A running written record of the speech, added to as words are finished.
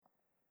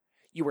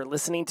You were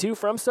listening to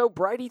From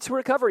Sobriety to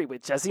Recovery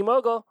with Jesse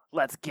Mogul.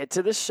 Let's get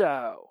to the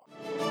show.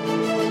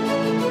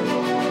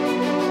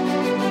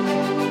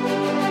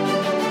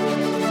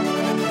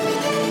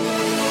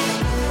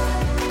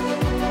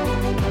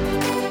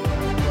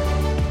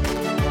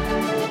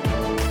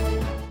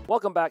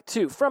 Welcome back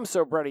to From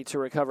Sobriety to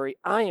Recovery.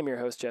 I am your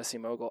host, Jesse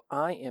Mogul.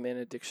 I am in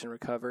addiction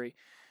recovery.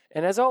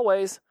 And as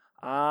always,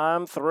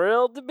 I'm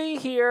thrilled to be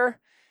here.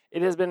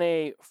 It has been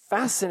a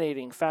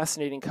fascinating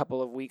couple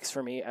of weeks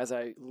for me as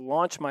I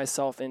launch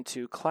myself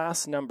into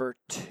class number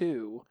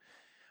 2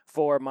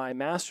 for my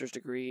master's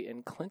degree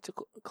in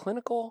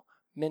clinical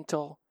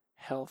mental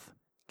health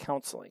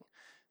counseling.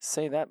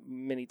 Say that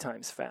many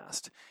times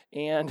fast.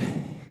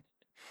 And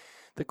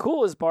the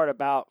coolest part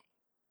about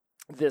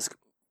this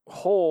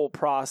whole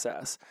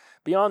process,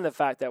 beyond the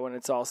fact that when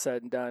it's all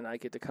said and done, I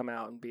get to come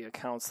out and be a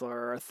counselor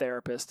or a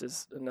therapist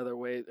is another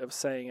way of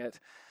saying it,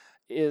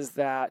 is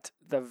that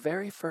the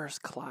very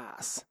first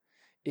class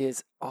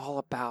is all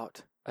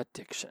about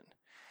addiction.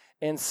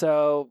 And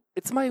so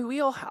it's my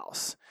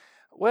wheelhouse.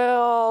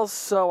 Well,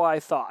 so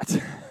I thought.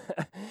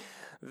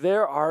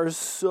 There are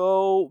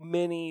so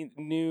many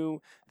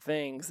new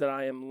things that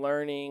I am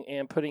learning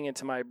and putting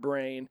into my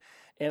brain,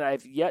 and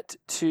I've yet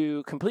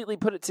to completely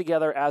put it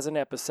together as an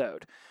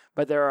episode.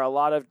 But there are a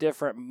lot of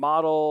different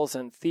models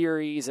and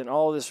theories and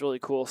all this really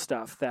cool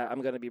stuff that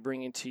I'm going to be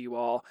bringing to you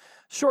all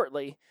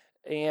shortly.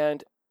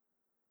 And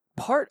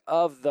part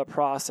of the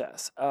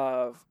process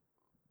of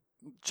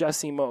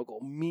Jesse Mogul,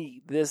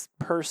 me, this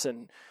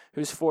person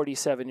who's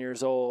 47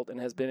 years old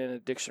and has been in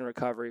addiction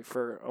recovery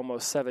for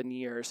almost 7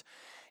 years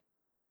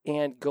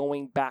and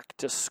going back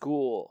to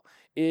school,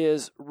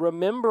 is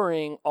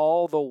remembering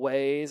all the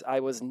ways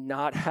I was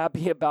not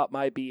happy about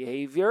my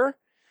behavior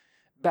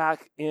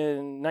back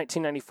in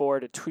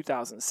 1994 to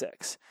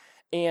 2006.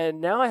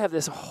 And now I have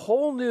this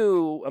whole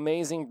new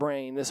amazing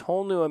brain, this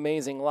whole new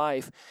amazing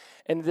life.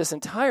 And this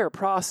entire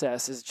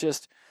process is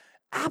just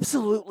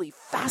absolutely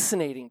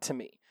fascinating to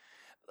me.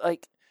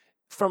 Like,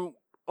 from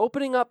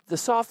opening up the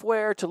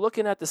software to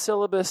looking at the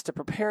syllabus to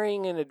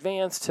preparing in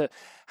advance to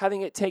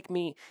having it take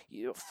me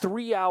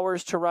 3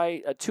 hours to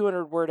write a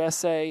 200-word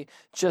essay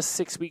just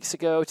 6 weeks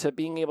ago to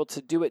being able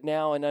to do it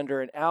now in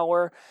under an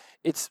hour.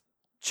 It's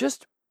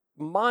just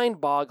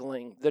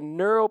mind-boggling, the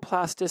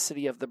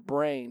neuroplasticity of the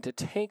brain to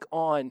take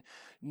on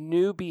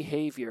new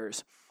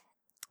behaviors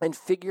and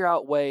figure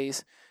out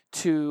ways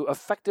to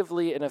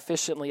effectively and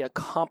efficiently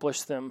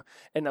accomplish them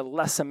in a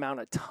less amount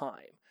of time.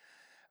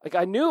 Like,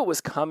 I knew it was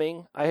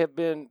coming. I have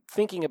been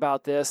thinking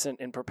about this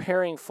and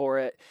preparing for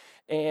it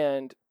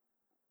and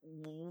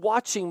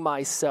watching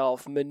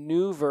myself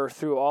maneuver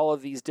through all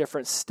of these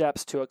different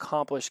steps to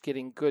accomplish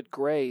getting good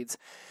grades,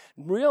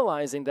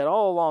 realizing that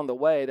all along the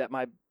way that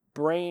my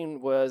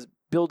brain was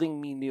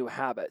building me new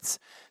habits.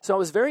 So I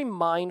was very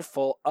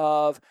mindful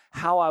of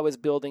how I was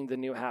building the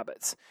new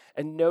habits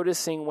and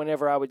noticing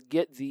whenever I would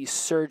get these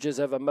surges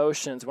of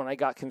emotions, when I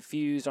got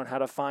confused on how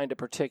to find a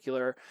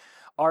particular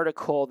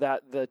article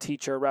that the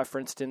teacher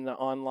referenced in the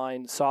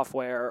online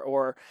software,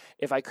 or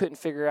if I couldn't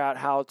figure out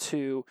how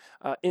to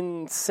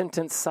in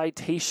sentence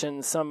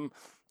citation some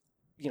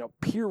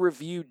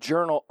peer-reviewed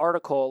journal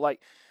article,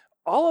 like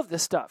all of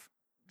this stuff,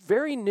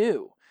 very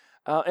new.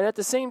 And at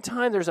the same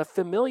time, there's a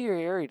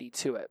familiarity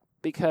to it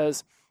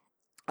because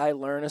I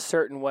learn a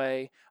certain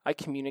way, I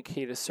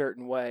communicate a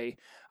certain way,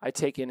 I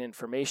take in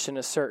information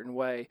a certain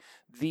way.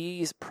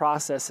 These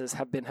processes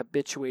have been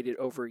habituated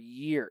over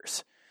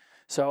years.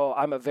 So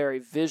I'm a very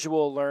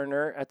visual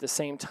learner at the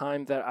same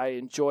time that I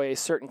enjoy a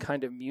certain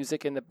kind of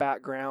music in the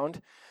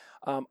background.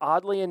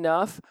 Oddly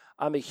enough,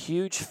 I'm a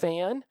huge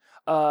fan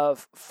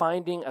of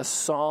finding a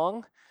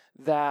song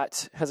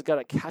that has got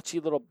a catchy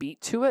little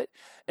beat to it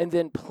and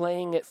then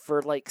playing it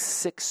for like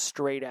 6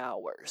 straight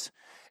hours.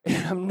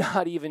 And I'm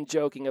not even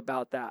joking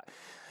about that.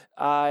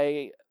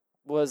 I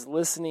was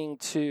listening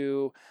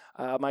to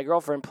my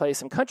girlfriend play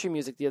some country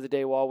music the other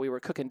day while we were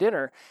cooking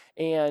dinner,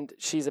 and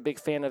she's a big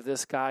fan of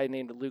this guy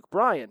named Luke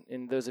Bryan.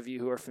 And those of you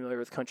who are familiar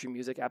with country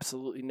music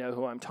absolutely know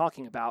who I'm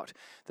talking about.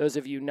 Those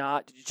of you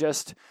not,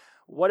 just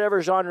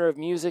whatever genre of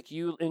music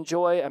you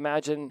enjoy,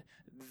 imagine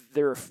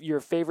your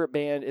favorite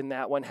band in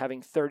that one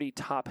having 30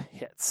 top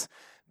hits.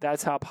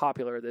 That's how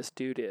popular this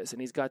dude is. And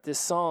he's got this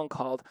song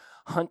called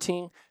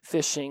Hunting,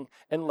 Fishing,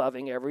 and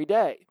Loving Every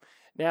Day.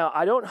 Now,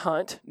 I don't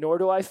hunt, nor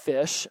do I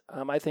fish.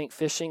 I think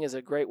fishing is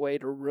a great way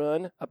to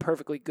ruin a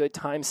perfectly good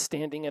time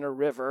standing in a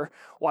river,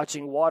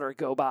 watching water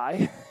go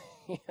by.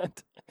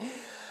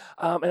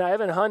 And I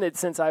haven't hunted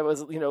since I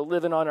was,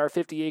 living on our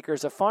 50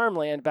 acres of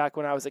farmland back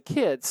when I was a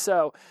kid.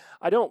 So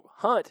I don't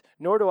hunt,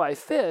 nor do I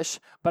fish,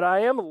 but I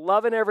am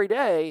loving every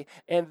day.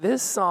 And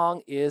this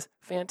song is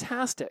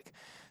fantastic.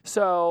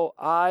 So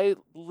I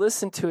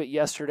listened to it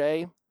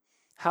yesterday.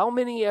 How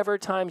many ever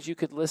times you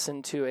could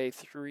listen to a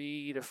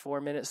 3 to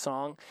 4 minute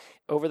song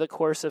over the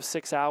course of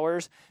 6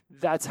 hours?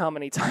 That's how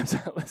many times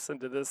I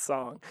listened to this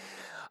song.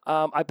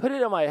 I put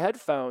it on my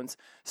headphones,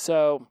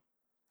 so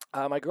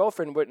my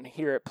girlfriend wouldn't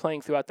hear it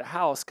playing throughout the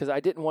house because I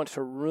didn't want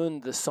to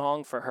ruin the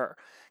song for her,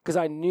 because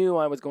I knew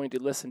I was going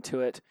to listen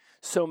to it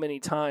so many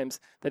times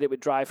that it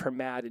would drive her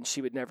mad and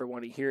she would never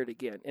want to hear it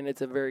again. And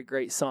it's a very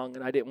great song,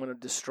 and I didn't want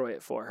to destroy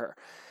it for her.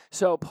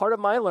 So part of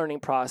my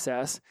learning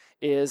process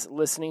is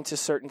listening to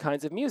certain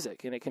kinds of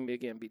music, and it can be,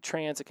 again, be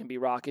trance, it can be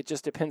rock. It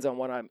just depends on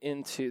what I'm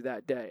into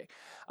that day.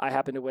 I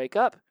happen to wake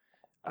up,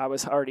 I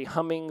was already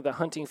humming the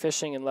Hunting,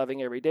 Fishing, and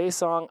Loving Every Day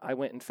song. I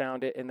went and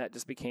found it, and that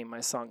just became my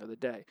song of the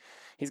day.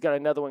 He's got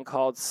another one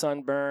called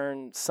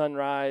Sunburn,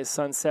 Sunrise,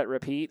 Sunset,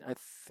 Repeat. I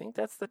think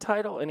that's the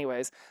title.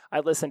 Anyways,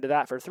 I listened to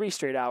that for 3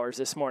 straight hours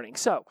this morning.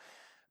 So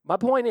my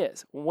point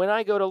is, when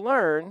I go to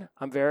learn,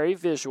 I'm very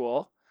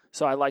visual,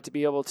 so I like to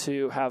be able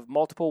to have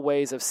multiple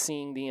ways of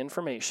seeing the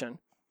information.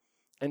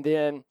 And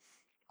then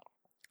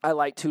I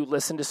like to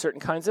listen to certain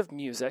kinds of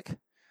music.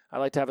 I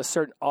like to have a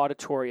certain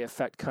auditory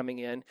effect coming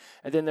in.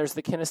 And then there's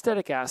the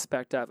kinesthetic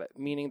aspect of it,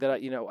 meaning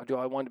that, do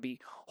I want to be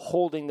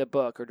holding the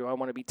book, or do I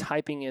want to be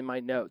typing in my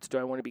notes? Do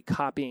I want to be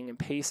copying and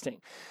pasting?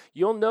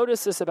 You'll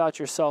notice this about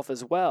yourself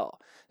as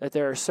well, that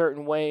there are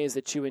certain ways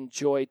that you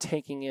enjoy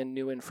taking in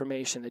new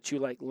information, that you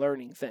like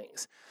learning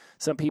things.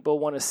 Some people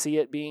want to see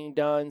it being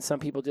done. Some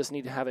people just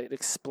need to have it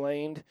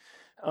explained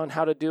on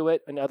how to do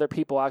it. And other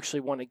people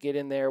actually want to get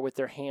in there with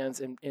their hands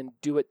and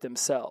do it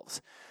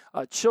themselves.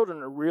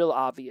 Children are real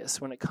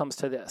obvious when it comes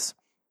to this.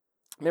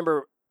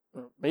 Remember,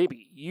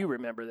 maybe you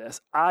remember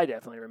this. I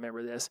definitely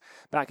remember this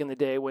back in the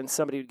day when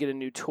somebody would get a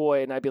new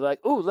toy and I'd be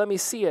like, "Ooh, let me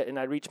see it." And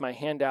I'd reach my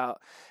hand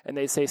out and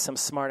they'd say some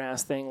smart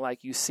ass thing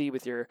like, "You see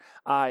with your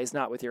eyes,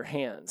 not with your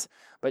hands."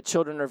 But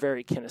children are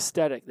very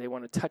kinesthetic. They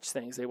want to touch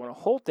things. They want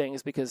to hold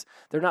things because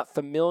they're not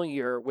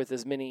familiar with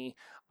as many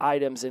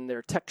items in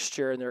their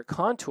texture and their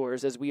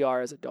contours as we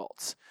are as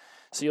adults.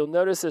 So you'll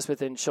notice this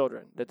within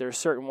children, that there are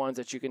certain ones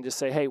that you can just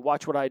say, "Hey,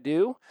 watch what I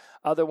do."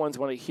 Other ones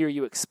want to hear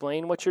you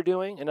explain what you're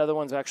doing. And other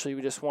ones actually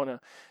just want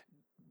to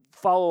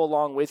follow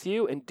along with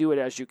you and do it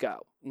as you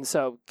go. And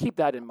so keep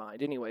that in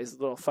mind. Anyways, a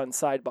little fun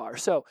sidebar.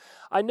 So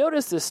I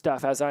notice this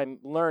stuff as I'm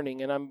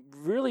learning, and I'm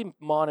really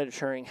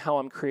monitoring how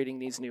I'm creating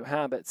these new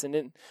habits. And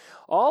then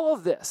all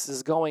of this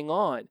is going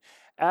on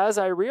as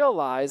I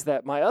realize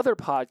that my other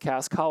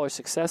podcast, College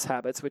Success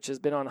Habits, which has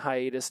been on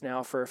hiatus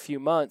now for a few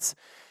months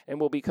and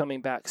will be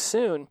coming back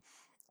soon,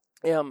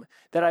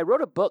 that I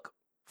wrote a book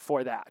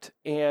for that.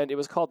 And it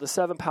was called The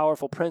 7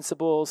 Powerful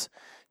Principles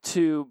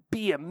to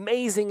Be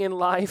Amazing in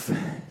Life.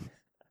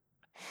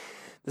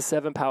 The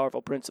 7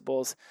 Powerful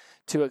Principles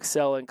to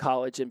Excel in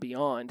College and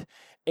Beyond.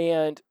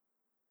 And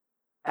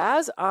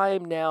as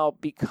I'm now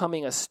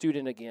becoming a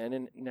student again,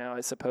 and now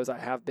I suppose I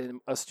have been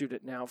a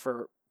student now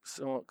for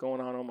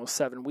going on almost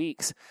 7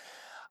 weeks,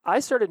 I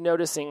started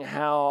noticing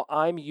how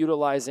I'm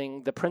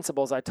utilizing the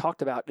principles I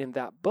talked about in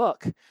that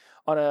book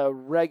on a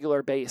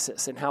regular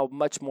basis and how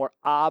much more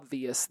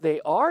obvious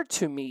they are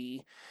to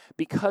me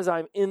because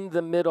I'm in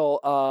the middle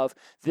of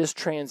this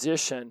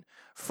transition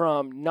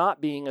from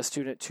not being a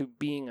student to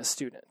being a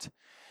student.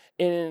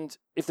 And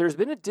if there's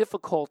been a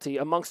difficulty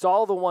amongst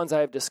all the ones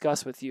I have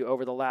discussed with you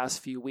over the last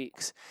few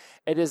weeks,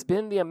 it has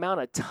been the amount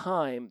of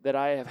time that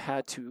I have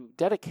had to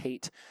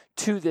dedicate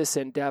to this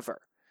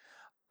endeavor.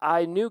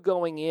 I knew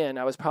going in,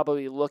 I was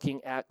probably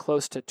looking at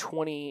close to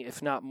 20,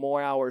 if not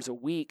more hours a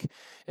week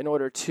in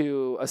order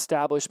to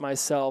establish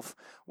myself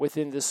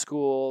within the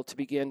school, to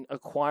begin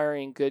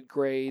acquiring good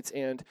grades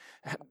and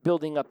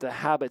building up the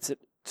habits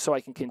so I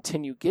can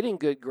continue getting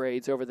good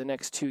grades over the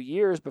next 2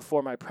 years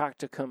before my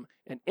practicum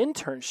and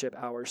internship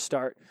hours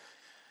start.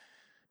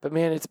 But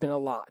man, it's been a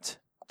lot.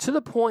 To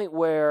the point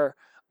where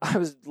I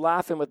was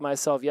laughing with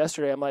myself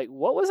yesterday. I'm like,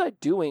 what was I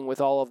doing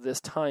with all of this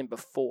time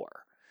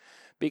before?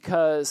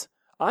 Because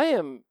I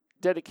am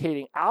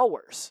dedicating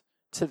hours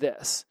to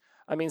this.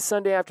 I mean,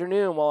 Sunday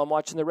afternoon while I'm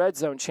watching the Red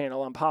Zone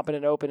channel, I'm popping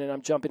it open and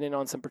I'm jumping in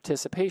on some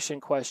participation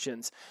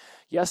questions.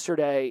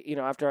 Yesterday,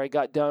 after I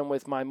got done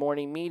with my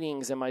morning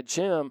meetings in my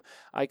gym,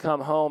 I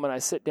come home and I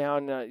sit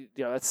down,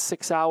 that's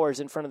 6 hours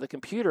in front of the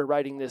computer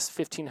writing this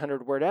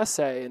 1,500-word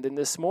essay. And then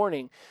this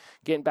morning,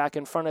 getting back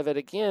in front of it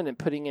again and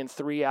putting in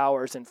 3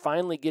 hours and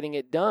finally getting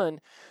it done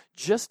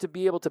just to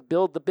be able to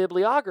build the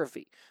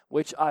bibliography,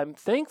 which I'm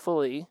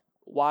thankfully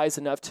wise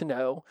enough to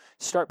know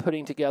start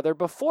putting together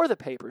before the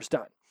paper's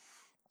done.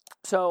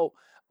 So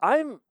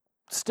I'm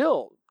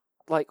still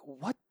like,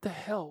 what the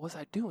hell was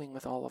I doing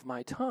with all of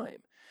my time?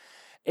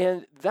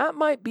 And that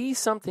might be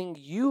something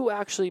you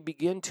actually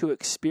begin to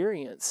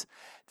experience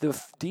the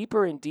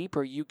deeper and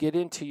deeper you get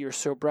into your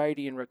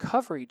sobriety and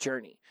recovery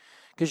journey,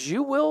 because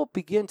you will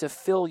begin to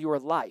fill your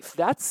life.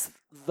 That's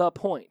the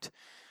point.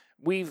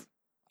 We've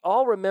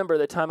all remember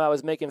the time I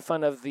was making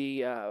fun of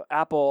the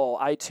Apple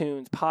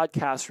iTunes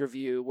podcast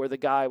review where the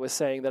guy was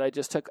saying that I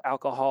just took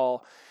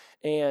alcohol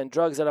and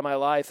drugs out of my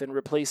life and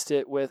replaced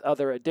it with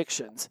other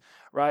addictions,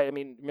 right? I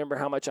mean, remember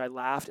how much I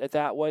laughed at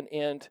that one?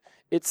 And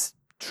it's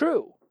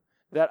true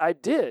that I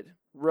did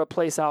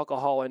replace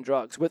alcohol and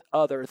drugs with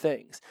other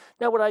things.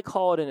 Now, would I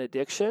call it an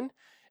addiction?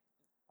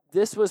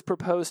 this was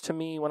proposed to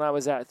me when I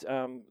was at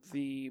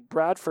the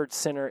Bradford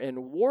Center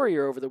in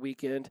Warrior over the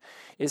weekend,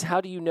 is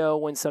how do you know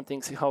when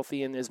something's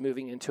healthy and is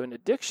moving into an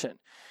addiction?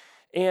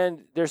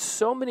 And there's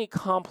so many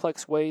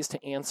complex ways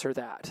to answer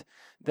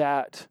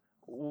that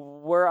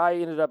where I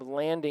ended up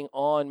landing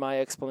on my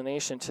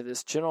explanation to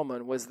this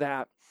gentleman was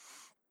that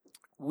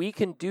we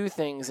can do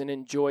things and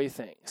enjoy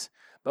things,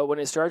 but when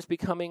it starts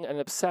becoming an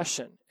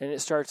obsession and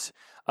it starts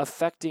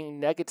affecting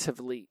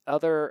negatively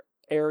other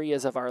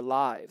areas of our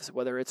lives,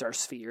 whether it's our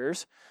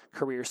spheres,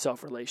 career,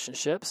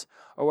 self-relationships,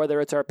 or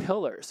whether it's our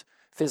pillars,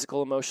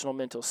 physical, emotional,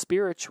 mental,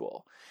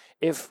 spiritual,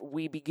 if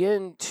we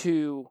begin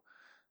to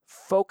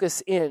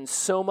focus in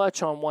so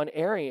much on one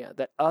area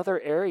that other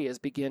areas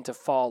begin to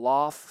fall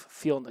off,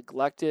 feel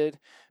neglected,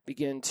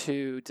 begin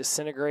to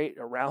disintegrate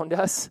around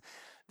us,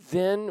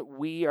 then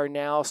we are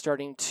now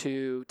starting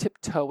to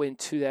tiptoe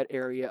into that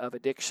area of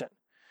addiction.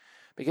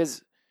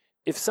 Because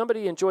if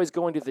somebody enjoys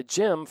going to the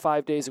gym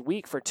 5 days a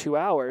week for 2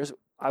 hours,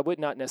 I would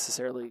not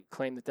necessarily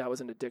claim that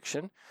was an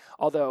addiction,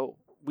 although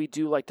we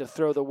do like to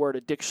throw the word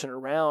addiction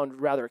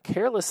around rather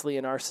carelessly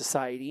in our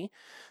society.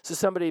 So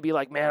somebody would be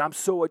like, man, I'm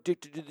so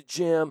addicted to the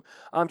gym.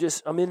 I'm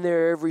in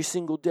there every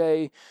single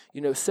day,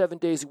 7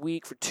 days a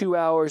week for 2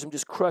 hours. I'm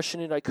just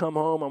crushing it. I come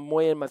home, I'm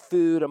weighing my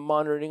food, I'm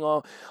monitoring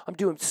I'm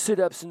doing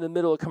sit-ups in the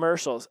middle of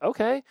commercials.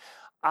 Okay,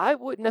 I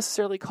wouldn't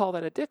necessarily call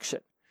that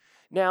addiction.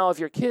 Now, if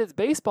your kid's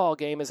baseball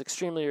game is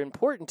extremely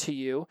important to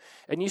you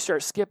and you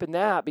start skipping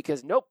that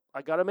because, nope,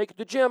 I got to make it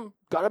to the gym,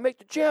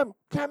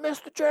 can't miss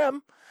the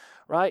gym,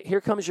 right?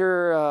 Here comes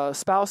your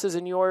spouse's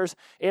and yours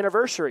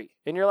anniversary,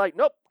 and you're like,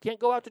 nope, can't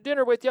go out to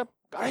dinner with you,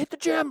 got to hit the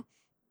gym.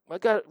 I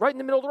got it right in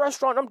the middle of the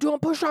restaurant. I'm doing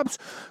push-ups,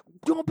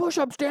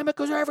 damn it,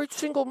 because every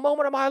single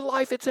moment of my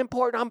life, it's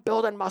important. I'm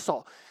building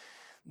muscle.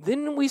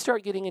 Then we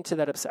start getting into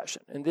that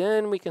obsession, and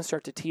then we can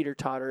start to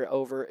teeter-totter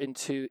over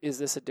into, is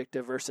this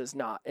addictive versus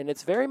not? And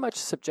it's very much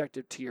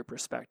subjective to your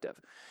perspective.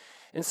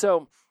 And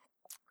so,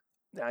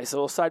 nice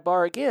little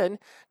sidebar again,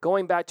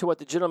 going back to what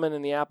the gentleman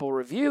in the Apple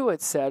review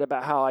had said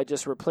about how I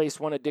just replaced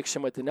one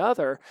addiction with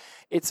another,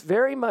 it's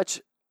very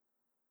much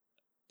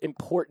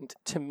important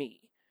to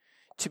me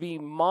to be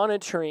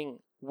monitoring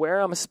where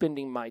I'm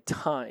spending my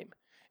time.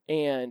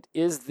 And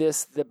is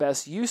this the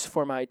best use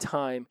for my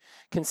time,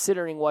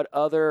 considering what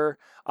other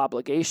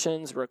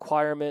obligations,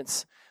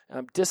 requirements,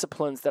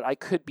 disciplines that I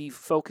could be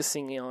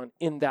focusing on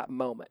in that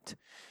moment?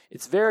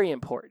 It's very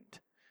important,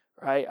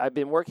 right? I've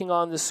been working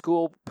on the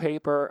school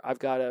paper. I've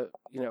got to,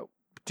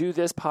 do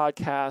this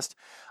podcast.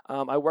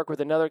 I work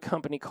with another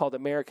company called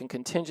American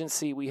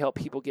Contingency. We help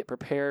people get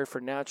prepared for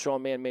natural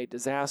and man-made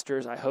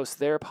disasters. I host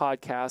their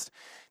podcast.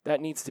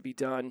 That needs to be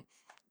done.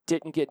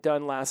 Didn't get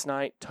done last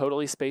night,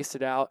 totally spaced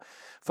it out,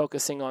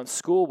 focusing on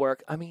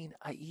schoolwork. I mean,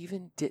 I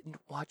even didn't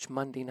watch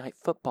Monday Night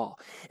Football,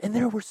 and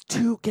there was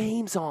 2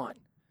 games on.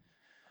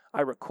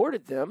 I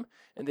recorded them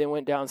and then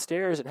went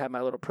downstairs and had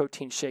my little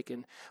protein shake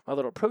and my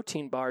little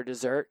protein bar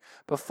dessert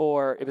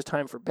before it was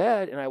time for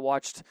bed, and I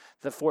watched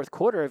the 4th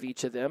quarter of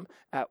each of them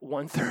at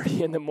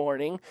 1:30 in the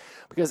morning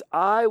because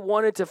I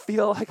wanted to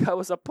feel like I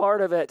was a part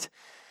of it.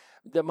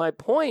 My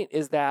point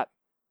is that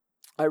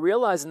I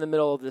realized in the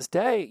middle of this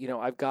day,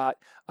 I've got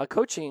a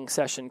coaching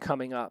session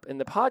coming up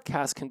and the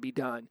podcast can be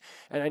done.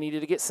 And I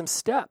needed to get some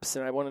steps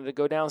and I wanted to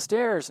go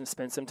downstairs and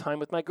spend some time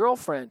with my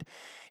girlfriend.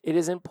 It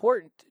is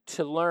important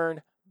to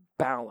learn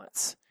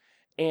balance.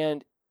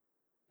 And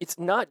it's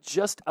not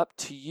just up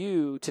to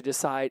you to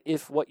decide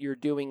if what you're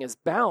doing is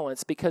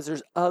balanced because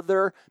there's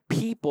other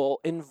people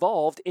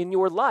involved in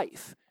your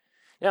life.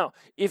 Now,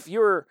 if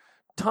you're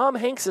Tom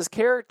Hanks's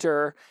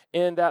character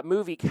in that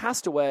movie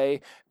Castaway,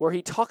 where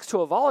he talks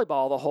to a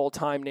volleyball the whole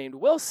time named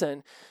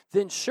Wilson,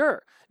 then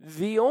sure,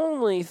 the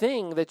only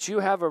thing that you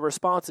have a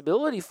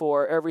responsibility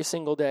for every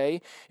single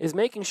day is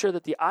making sure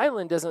that the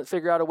island doesn't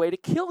figure out a way to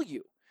kill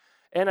you.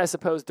 And I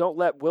suppose don't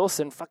let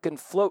Wilson fucking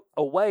float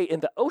away in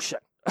the ocean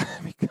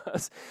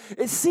because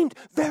it seemed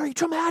very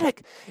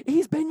traumatic.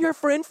 He's been your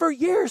friend for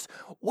years.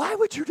 Why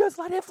would you just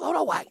let him float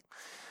away?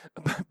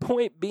 My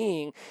point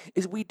being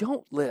is we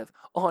don't live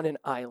on an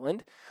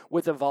island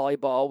with a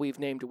volleyball we've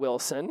named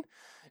Wilson.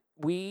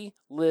 We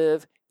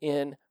live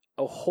in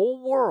a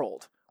whole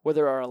world where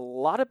there are a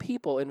lot of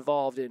people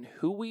involved in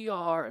who we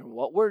are and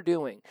what we're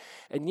doing.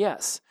 And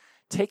yes,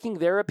 taking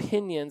their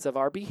opinions of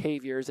our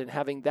behaviors and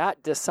having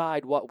that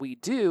decide what we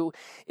do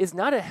is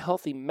not a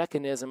healthy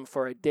mechanism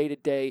for a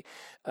day-to-day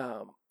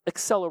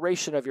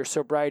acceleration of your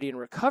sobriety and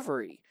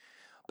recovery.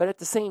 But at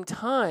the same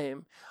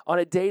time, on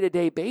a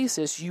day-to-day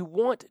basis, you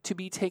want to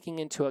be taking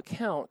into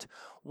account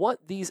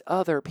what these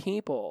other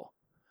people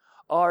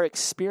are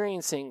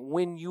experiencing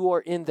when you are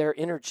in their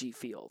energy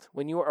field,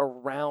 when you are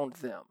around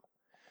them.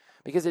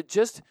 Because it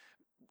just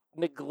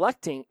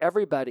neglecting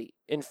everybody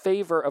in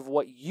favor of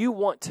what you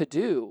want to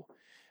do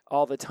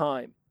all the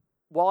time,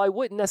 while I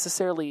wouldn't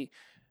necessarily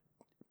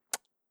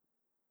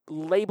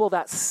label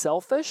that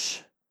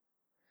selfish,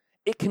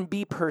 it can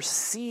be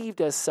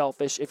perceived as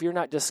selfish if you're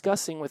not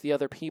discussing with the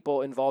other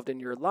people involved in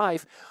your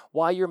life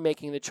why you're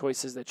making the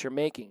choices that you're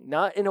making.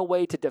 Not in a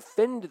way to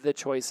defend the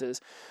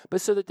choices,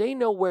 but so that they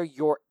know where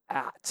you're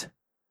at.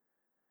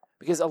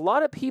 Because a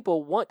lot of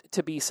people want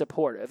to be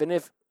supportive. And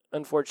if,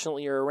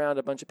 unfortunately, you're around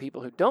a bunch of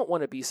people who don't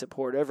want to be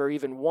supportive, or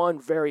even one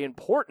very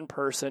important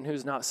person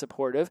who's not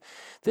supportive,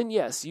 then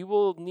yes, you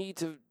will need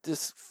to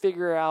just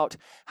figure out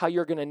how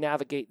you're going to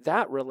navigate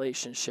that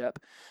relationship,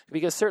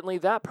 because certainly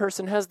that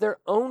person has their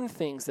own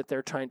things that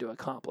they're trying to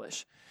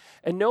accomplish.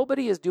 And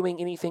nobody is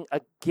doing anything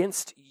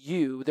against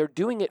you. They're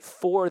doing it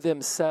for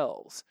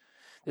themselves.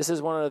 This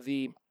is one of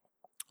the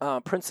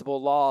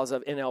principal laws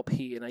of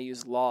NLP, and I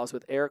use laws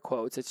with air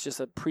quotes. It's just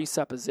a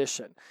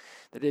presupposition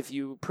that if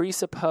you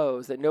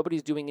presuppose that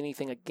nobody's doing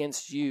anything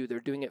against you,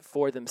 they're doing it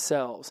for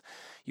themselves,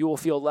 you will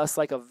feel less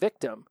like a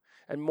victim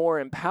and more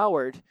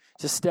empowered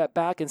to step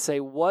back and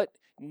say, what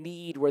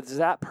need was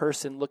that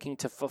person looking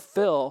to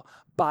fulfill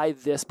by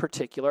this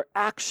particular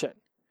action?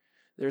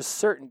 There's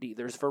certainty,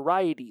 there's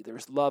variety,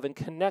 there's love and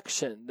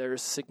connection,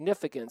 there's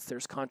significance,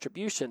 there's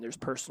contribution, there's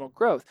personal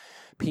growth.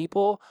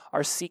 People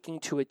are seeking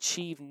to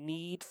achieve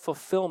need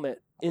fulfillment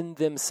in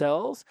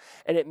themselves,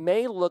 and it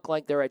may look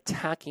like they're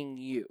attacking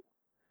you.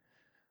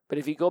 But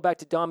if you go back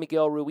to Don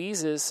Miguel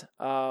Ruiz's,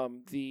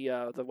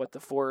 the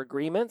 4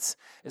 agreements,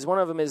 is one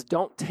of them is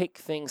don't take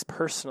things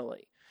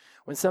personally.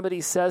 When somebody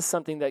says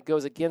something that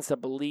goes against a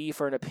belief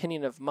or an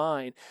opinion of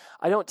mine,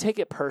 I don't take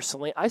it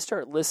personally. I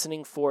start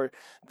listening for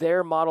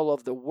their model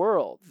of the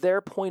world, their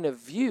point of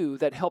view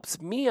that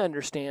helps me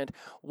understand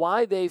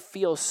why they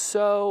feel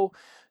so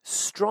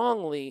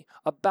strongly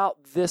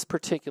about this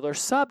particular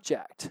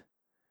subject.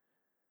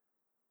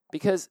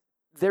 Because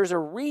there's a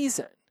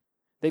reason.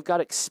 They've got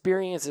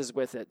experiences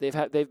with it.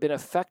 They've been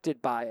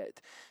affected by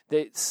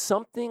it.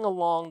 Something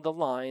along the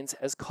lines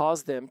has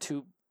caused them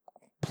to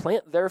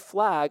plant their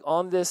flag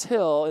on this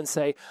hill and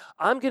say,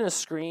 I'm going to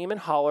scream and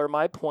holler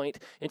my point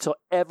until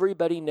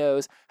everybody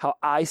knows how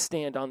I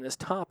stand on this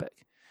topic.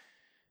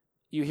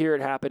 You hear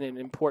it happen in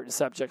important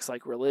subjects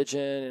like religion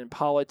and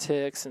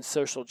politics and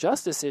social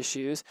justice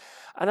issues.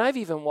 And I've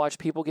even watched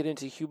people get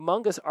into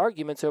humongous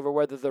arguments over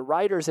whether the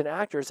writers and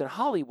actors in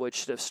Hollywood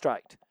should have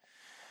striked.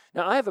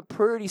 Now, I have a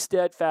pretty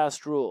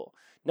steadfast rule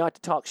not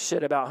to talk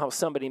shit about how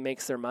somebody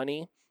makes their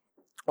money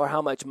or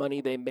how much money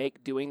they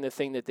make doing the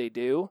thing that they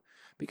do,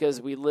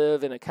 because we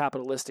live in a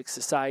capitalistic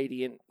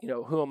society, and,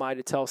 who am I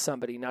to tell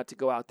somebody not to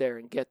go out there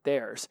and get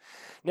theirs?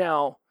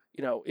 Now,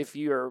 if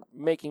you're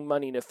making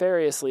money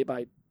nefariously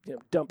by,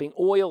 dumping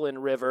oil in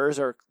rivers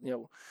or,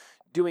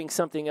 doing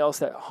something else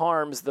that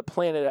harms the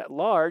planet at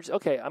large,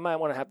 okay, I might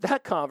want to have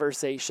that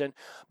conversation.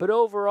 But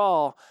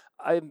overall,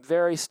 I'm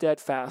very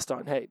steadfast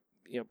on, hey,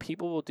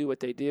 people will do what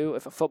they do.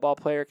 If a football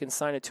player can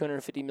sign a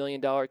 $250 million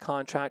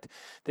contract,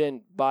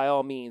 then by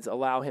all means,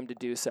 allow him to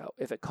do so.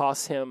 If it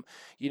costs him,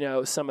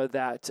 some of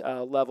that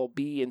level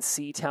B and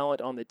C talent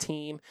on the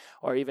team,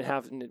 or even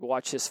having to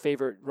watch his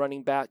favorite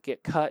running back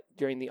get cut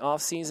during the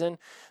offseason,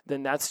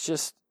 then that's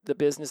just the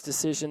business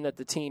decision that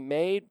the team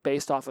made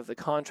based off of the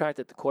contract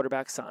that the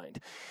quarterback signed.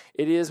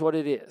 It is what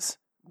it is.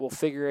 We'll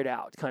figure it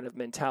out kind of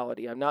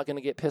mentality. I'm not going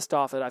to get pissed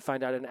off that I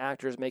find out an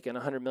actor is making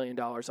 $100 million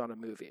on a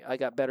movie. I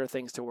got better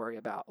things to worry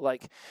about.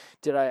 Like,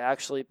 did I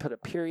actually put a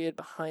period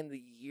behind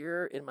the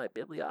year in my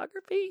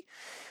bibliography?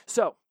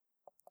 So,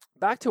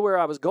 back to where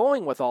I was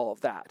going with all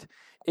of that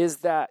is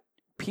that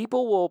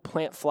people will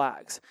plant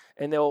flags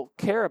and they'll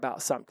care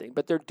about something,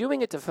 but they're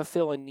doing it to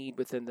fulfill a need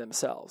within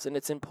themselves. And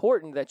it's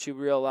important that you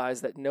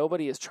realize that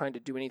nobody is trying to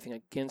do anything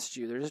against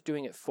you. They're just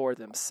doing it for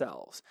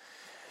themselves.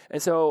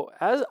 And so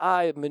as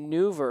I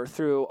maneuver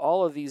through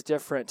all of these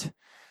different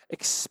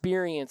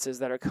experiences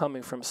that are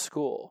coming from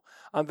school,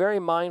 I'm very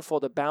mindful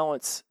to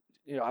balance,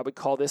 I would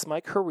call this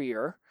my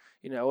career,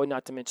 and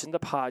not to mention the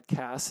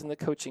podcasts and the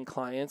coaching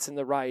clients and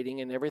the writing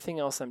and everything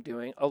else I'm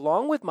doing,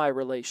 along with my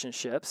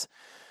relationships,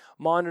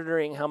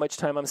 monitoring how much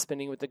time I'm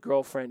spending with the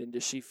girlfriend and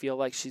does she feel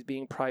like she's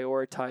being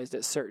prioritized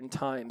at certain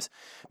times,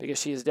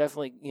 because she is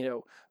definitely,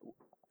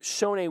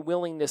 shown a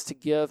willingness to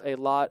give a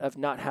lot of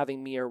not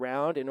having me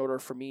around in order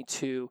for me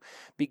to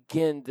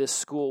begin this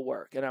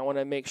schoolwork. And I want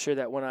to make sure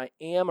that when I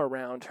am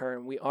around her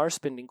and we are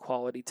spending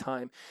quality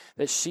time,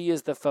 that she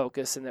is the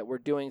focus and that we're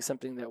doing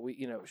something that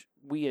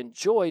we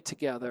enjoy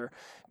together,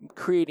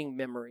 creating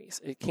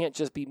memories. It can't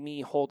just be me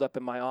holed up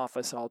in my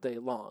office all day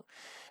long.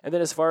 And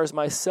then as far as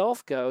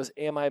myself goes,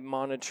 am I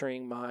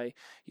monitoring my,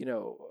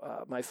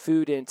 my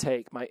food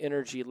intake, my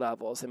energy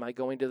levels? Am I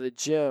going to the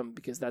gym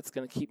because that's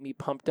going to keep me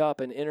pumped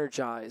up and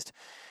energized?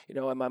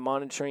 Am I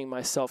monitoring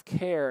my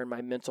self-care and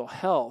my mental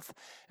health?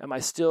 Am I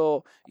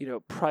still,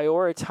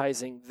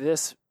 prioritizing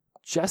this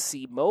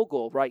Jesse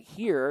mogul right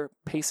here,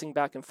 pacing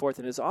back and forth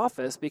in his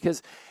office?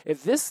 Because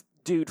if this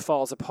dude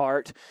falls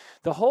apart,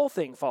 the whole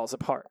thing falls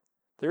apart.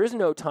 There is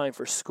no time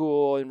for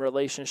school and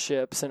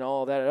relationships and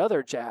all that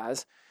other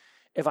jazz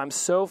if I'm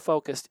so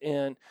focused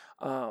in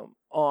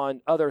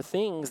on other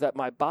things that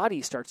my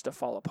body starts to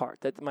fall apart,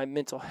 that my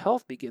mental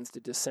health begins to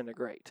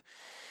disintegrate.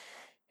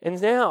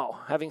 And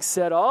now, having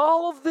said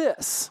all of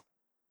this,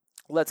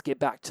 let's get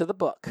back to the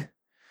book.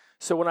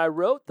 So when I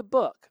wrote the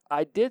book,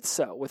 I did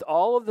so with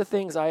all of the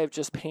things I have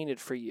just painted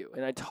for you.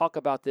 And I talk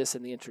about this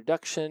in the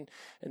introduction,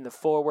 in the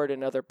foreword,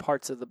 and other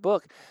parts of the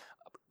book.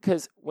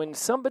 Because when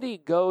somebody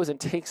goes and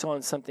takes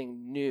on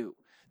something new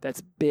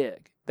that's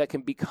big, that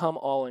can become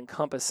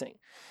all-encompassing,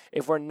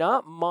 if we're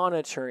not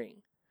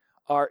monitoring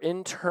our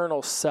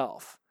internal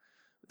self,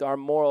 our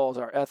morals,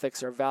 our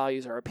ethics, our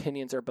values, our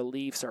opinions, our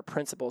beliefs, our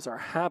principles, our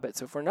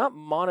habits, if we're not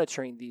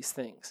monitoring these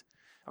things,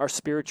 our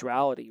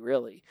spirituality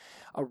really,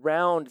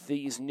 around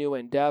these new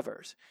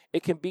endeavors,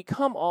 it can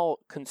become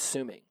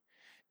all-consuming.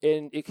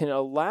 And it can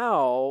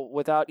allow,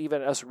 without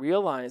even us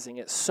realizing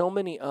it, so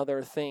many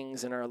other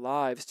things in our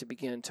lives to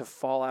begin to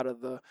fall out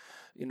of the,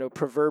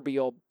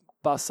 proverbial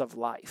bus of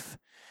life.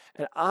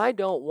 And I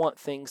don't want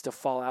things to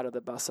fall out of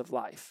the bus of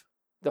life.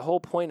 The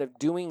whole point of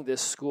doing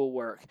this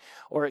schoolwork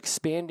or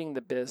expanding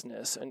the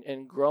business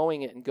and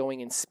growing it and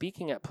going and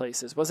speaking at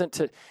places wasn't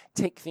to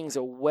take things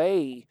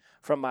away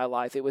from my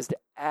life. It was to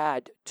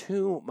add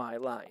to my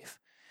life.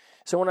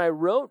 So when I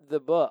wrote the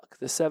book,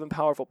 The 7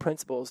 Powerful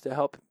Principles to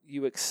Help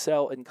You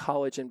Excel in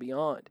College and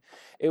Beyond,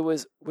 it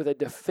was with a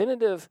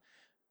definitive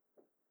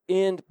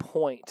end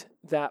point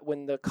that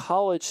when the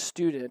college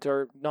student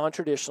or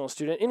non-traditional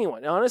student,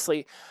 anyone,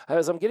 honestly,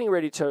 as I'm getting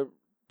ready to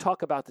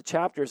talk about the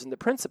chapters and the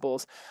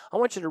principles, I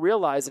want you to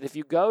realize that if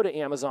you go to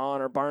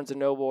Amazon or Barnes &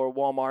 Noble or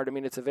Walmart,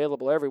 it's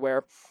available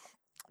everywhere,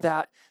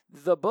 that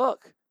the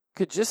book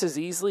could just as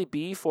easily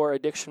be for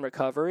addiction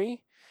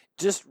recovery.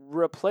 Just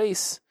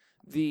replace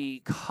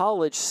the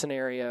college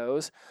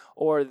scenarios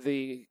or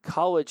the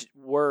college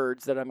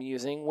words that I'm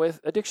using with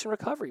addiction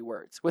recovery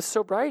words, with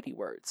sobriety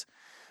words,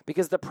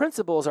 because the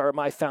principles are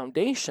my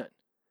foundation.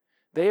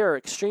 They are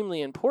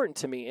extremely important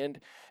to me. And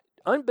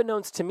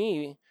unbeknownst to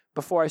me,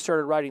 before I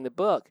started writing the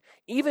book,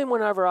 even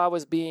whenever I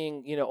was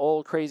being,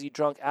 old, crazy,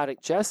 drunk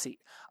addict Jesse,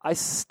 I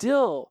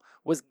still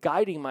was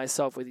guiding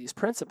myself with these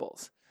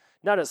principles.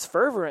 Not as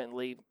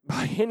fervently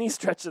by any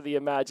stretch of the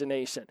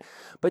imagination,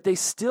 but they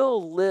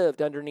still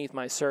lived underneath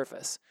my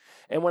surface.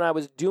 And when I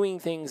was doing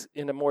things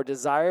in a more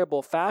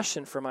desirable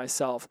fashion for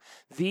myself,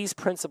 these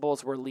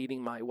principles were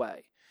leading my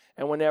way.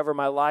 And whenever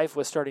my life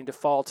was starting to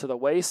fall to the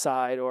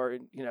wayside or,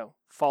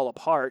 fall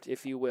apart,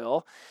 if you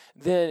will,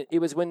 then it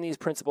was when these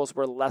principles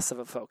were less of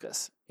a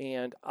focus.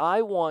 And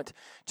I want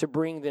to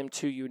bring them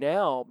to you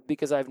now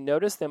because I've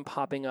noticed them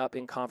popping up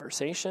in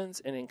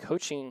conversations and in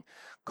coaching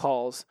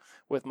calls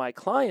with my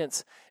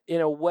clients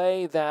in a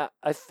way that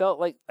I felt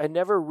like I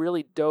never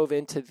really dove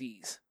into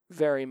these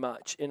very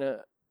much in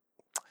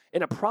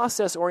a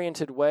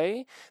process-oriented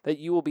way that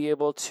you will be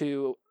able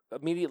to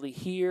immediately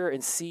hear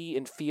and see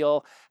and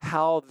feel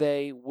how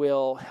they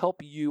will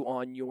help you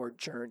on your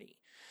journey.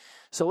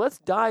 So let's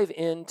dive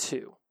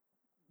into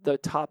the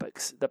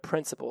topics, the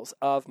principles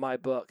of my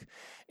book,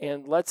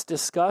 and let's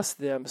discuss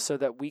them so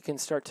that we can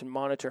start to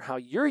monitor how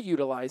you're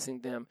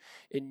utilizing them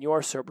in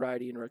your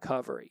sobriety and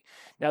recovery.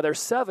 Now, there's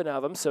 7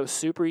 of them, so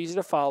super easy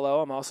to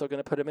follow. I'm also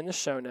going to put them in the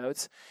show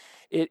notes.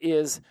 It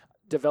is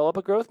develop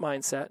a growth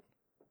mindset,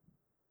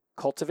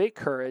 cultivate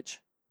courage,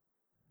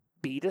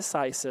 be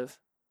decisive,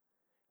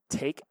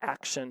 take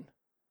action,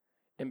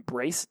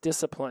 embrace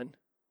discipline,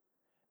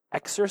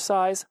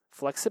 exercise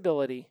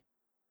flexibility,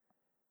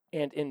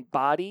 and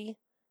embody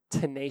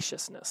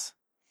tenaciousness.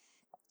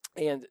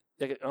 And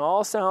they can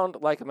all sound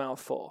like a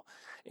mouthful.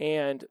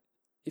 And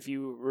if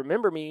you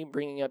remember me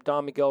bringing up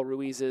Don Miguel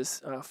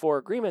Ruiz's 4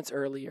 agreements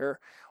earlier,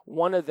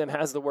 one of them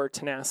has the word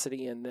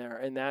tenacity in there.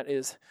 And that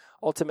is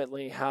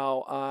ultimately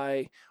how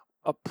I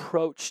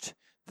approached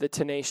the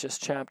tenacious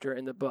chapter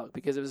in the book,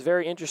 because it was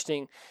very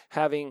interesting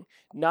having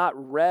not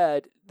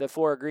read the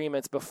 4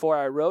 agreements before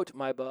I wrote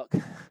my book,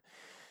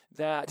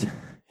 that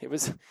it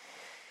was...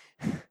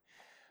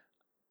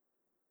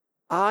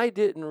 I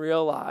didn't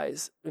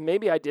realize,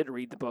 maybe I did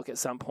read the book at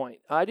some point.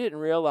 I didn't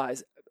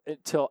realize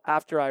until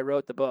after I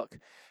wrote the book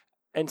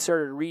and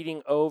started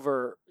reading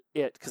over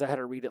it, because I had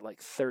to read it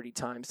like 30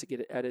 times to get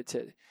it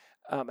edited,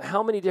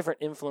 how many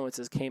different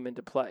influences came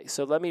into play.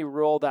 So let me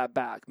roll that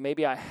back.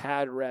 Maybe I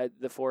had read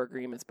the 4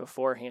 agreements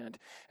beforehand,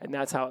 and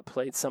that's how it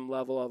played some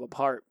level of a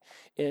part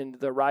in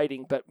the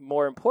writing. But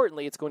more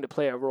importantly, it's going to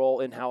play a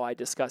role in how I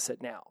discuss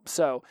it now.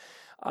 So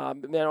I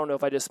don't know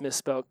if I just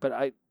misspoke, but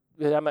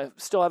I'm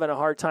still having a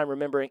hard time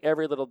remembering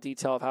every little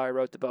detail of how I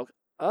wrote the book,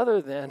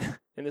 other than,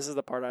 and this is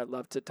the part I'd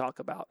love to talk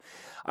about,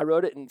 I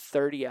wrote it in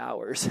 30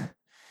 hours.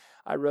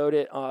 I wrote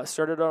it,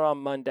 started it on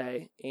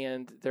Monday,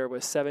 and there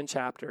was 7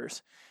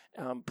 chapters,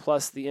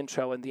 plus the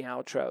intro and the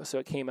outro. So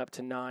it came up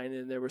to 9,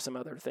 and there were some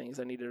other things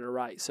I needed to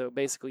write. So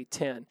basically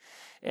 10.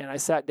 And I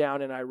sat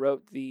down and I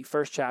wrote the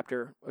first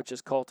chapter, which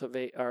is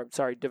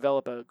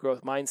develop a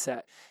growth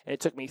mindset. And it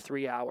took me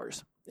 3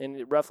 hours. And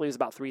it roughly is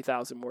about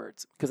 3,000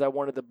 words, because I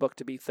wanted the book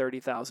to be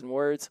 30,000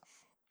 words.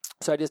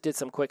 So I just did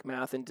some quick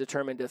math and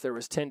determined if there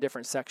was 10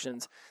 different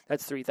sections,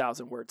 that's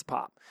 3,000 words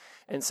pop.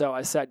 And so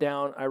I sat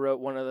down, I wrote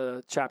one of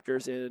the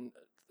chapters in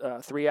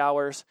 3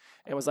 hours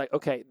and was like,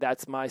 okay,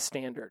 that's my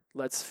standard.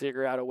 Let's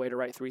figure out a way to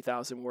write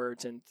 3,000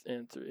 words in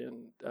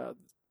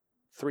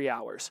 3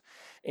 hours.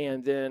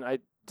 And then I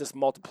just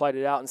multiplied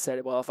it out and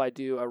said, well, if I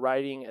do a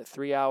writing at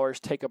 3 hours,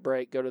 take a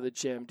break, go to the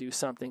gym, do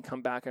something,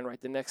 come back and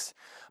write the next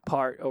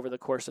part over the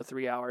course of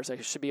 3 hours, I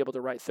should be able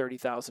to write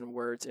 30,000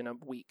 words in a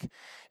week.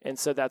 And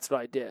so that's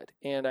what I did.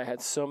 And I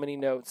had so many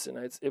notes, and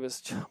it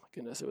was, oh my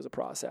goodness, it was a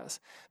process.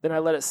 Then I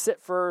let it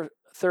sit for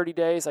 30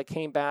 days. I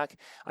came back,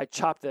 I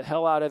chopped the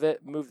hell out of it,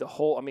 moved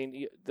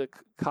the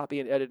copy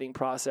and editing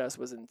process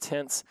was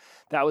intense.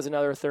 That was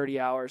another 30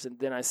 hours. And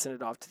then I sent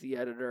it off to the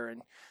editor.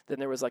 And then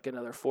there was like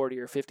another 40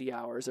 or 50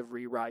 hours of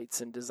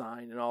rewrites and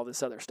design and all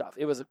this other stuff.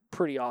 It was a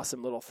pretty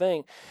awesome little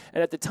thing.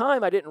 And at the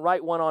time, I didn't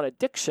write one on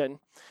addiction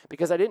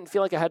because I didn't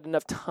feel like I had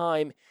enough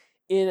time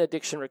in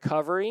addiction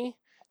recovery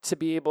to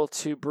be able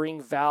to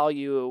bring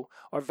value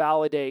or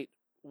validate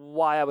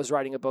why I was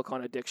writing a book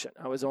on addiction.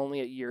 I was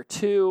only at year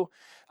 2.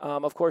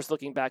 Of course,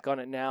 looking back on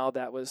it now,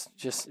 that was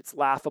just, it's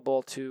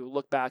laughable to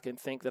look back and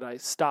think that I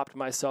stopped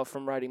myself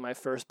from writing my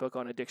first book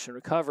on addiction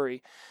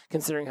recovery,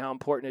 considering how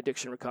important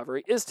addiction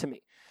recovery is to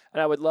me.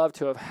 And I would love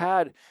to have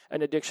had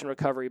an addiction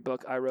recovery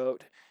book I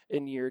wrote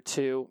in year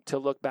 2 to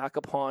look back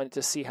upon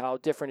to see how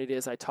different it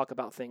is I talk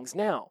about things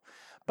now.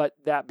 But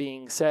that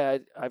being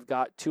said, I've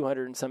got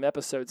 200 and some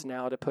episodes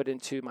now to put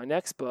into my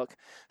next book.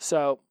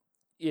 So,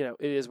 it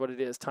is what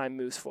it is. Time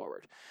moves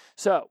forward.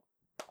 So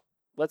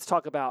let's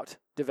talk about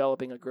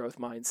developing a growth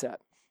mindset.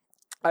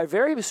 I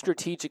very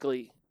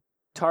strategically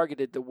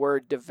targeted the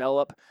word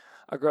develop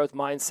a growth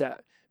mindset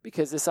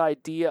because this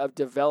idea of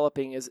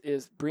developing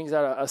brings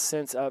out a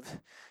sense of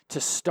to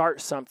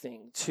start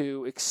something,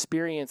 to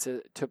experience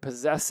it, to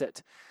possess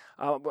it.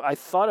 I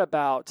thought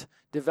about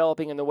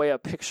developing in the way a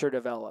picture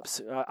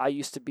develops. I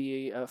used to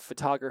be a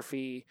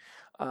photography.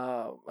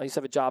 I used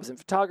to have jobs in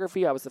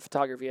photography. I was the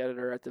photography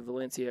editor at the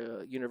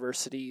Valencia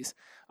University's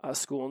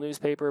school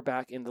newspaper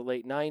back in the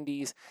late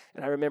 90s.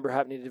 And I remember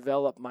having to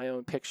develop my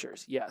own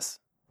pictures. Yes,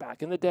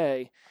 back in the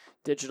day,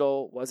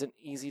 digital wasn't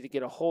easy to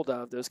get a hold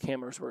of. Those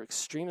cameras were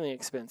extremely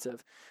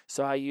expensive.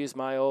 So I used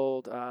my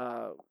old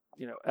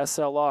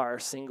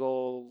SLR,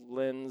 single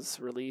lens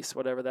release,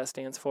 whatever that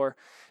stands for.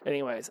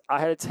 Anyways, I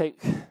had to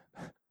take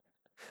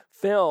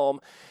film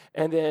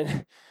and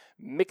then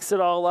mix it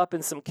all up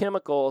in some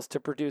chemicals to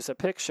produce a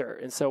picture.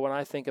 And so when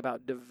I think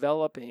about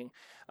developing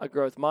a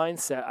growth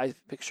mindset, I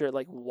picture it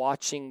like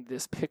watching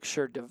this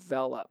picture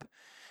develop,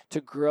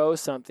 to grow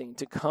something,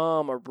 to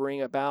come or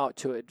bring about,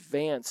 to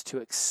advance, to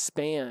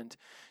expand,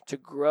 to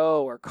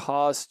grow or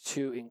cause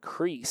to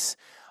increase.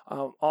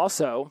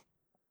 Also,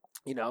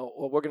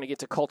 we're going to get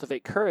to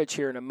cultivate courage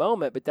here in a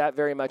moment, but that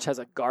very much has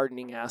a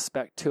gardening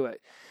aspect to it.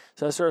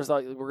 So it's sort of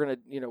like we're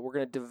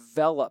going to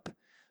develop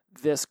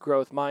this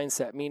growth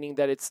mindset, meaning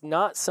that it's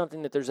not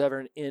something that there's ever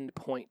an end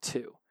point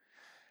to.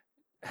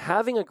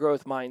 Having a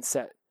growth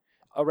mindset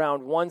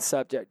around one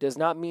subject does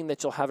not mean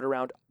that you'll have it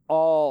around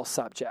all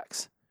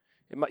subjects.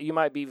 You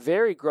might be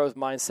very growth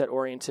mindset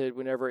oriented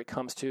whenever it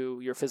comes to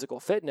your physical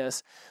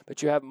fitness,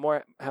 but you have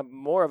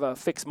more of a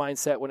fixed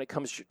mindset when it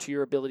comes to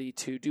your ability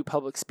to do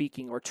public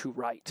speaking or to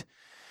write.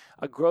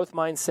 A growth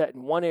mindset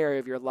in one area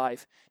of your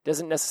life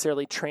doesn't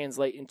necessarily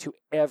translate into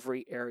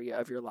every area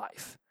of your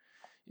life.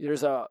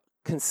 There's a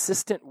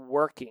consistent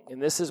working,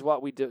 and this is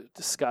what we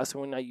discuss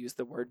when I use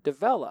the word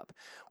develop.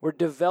 We're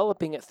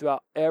developing it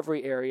throughout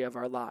every area of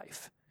our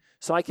life.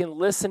 So I can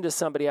listen to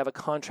somebody have a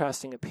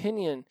contrasting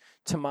opinion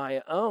to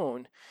my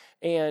own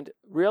and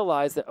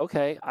realize that,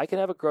 okay, I can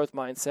have a growth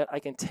mindset.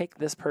 I can take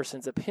this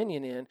person's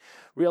opinion in,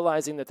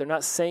 realizing that they're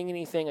not saying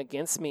anything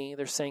against me.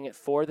 They're saying it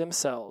for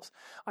themselves.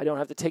 I don't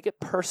have to take it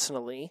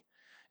personally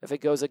if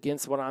it goes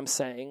against what I'm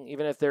saying,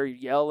 even if they're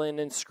yelling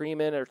and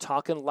screaming or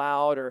talking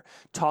loud or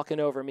talking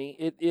over me.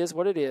 It is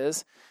what it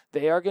is.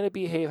 They are going to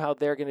behave how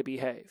they're going to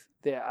behave.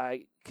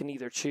 I can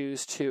either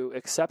choose to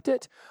accept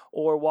it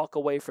or walk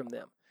away from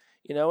them.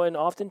 And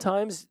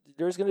oftentimes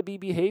there's going to be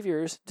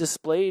behaviors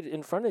displayed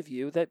in front of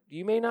you that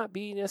you may not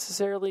be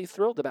necessarily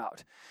thrilled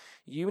about.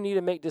 You need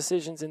to make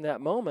decisions in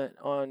that moment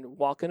on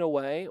walking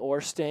away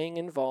or staying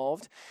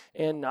involved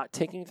and not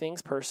taking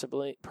things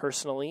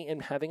personally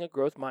and having a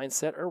growth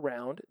mindset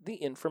around the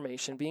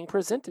information being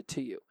presented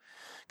to you.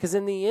 Because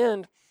in the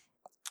end,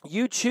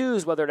 you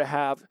choose whether to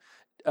have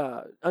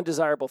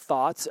undesirable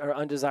thoughts or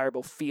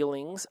undesirable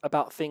feelings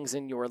about things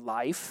in your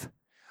life,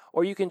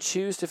 or you can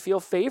choose to feel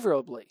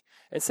favorably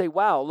and say,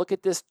 wow, look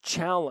at this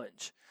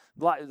challenge.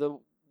 The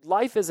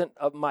life isn't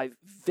of my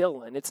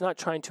villain. It's not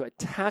trying to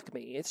attack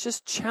me. It's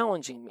just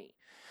challenging me.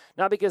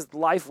 Not because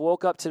life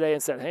woke up today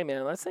and said, hey,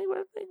 man, I think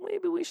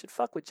maybe we should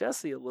fuck with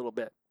Jesse a little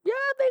bit. Yeah,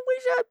 I think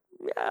we should.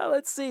 Yeah,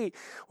 let's see.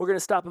 We're going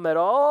to stop him at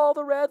all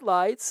the red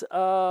lights.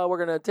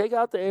 We're going to take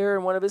out the air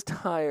in one of his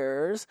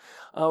tires.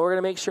 We're going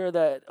to make sure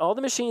that all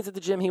the machines at the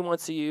gym he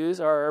wants to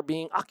use are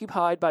being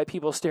occupied by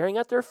people staring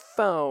at their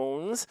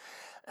phones.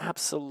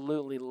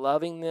 Absolutely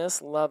loving this.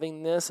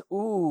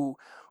 Ooh,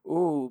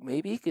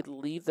 maybe you could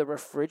leave the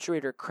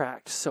refrigerator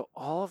cracked so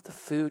all of the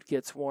food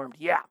gets warmed.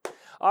 Yeah.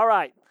 All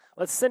right.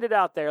 Let's send it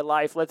out there,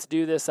 life. Let's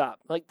do this up.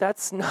 Like,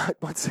 that's not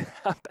what's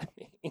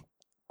happening.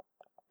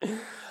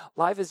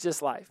 Life is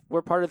just life.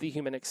 We're part of the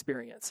human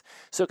experience.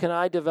 So can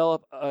I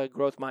develop a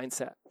growth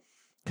mindset?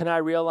 Can I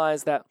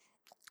realize that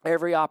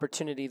Every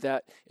opportunity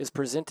that is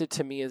presented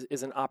to me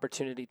is an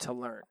opportunity to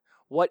learn.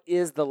 What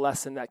is the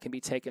lesson that can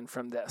be taken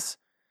from this?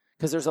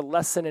 Because there's a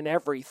lesson in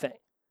everything.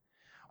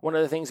 One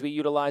of the things we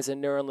utilize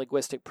in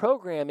neurolinguistic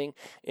programming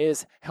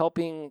is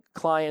helping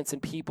clients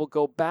and people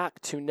go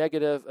back to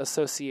negative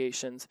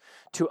associations,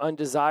 to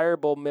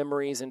undesirable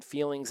memories and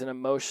feelings and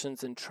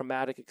emotions and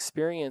traumatic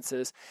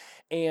experiences,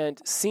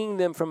 and seeing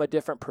them from a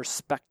different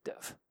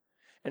perspective.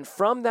 And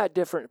from that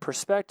different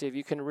perspective,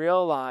 you can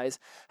realize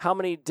how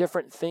many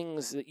different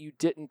things that you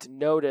didn't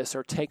notice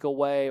or take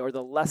away, or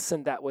the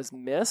lesson that was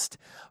missed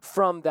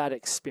from that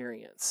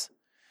experience.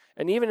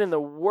 And even in the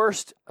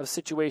worst of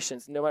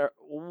situations, no matter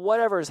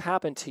whatever has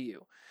happened to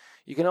you,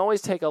 you can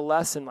always take a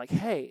lesson like,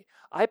 hey,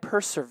 I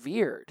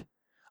persevered.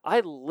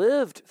 I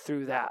lived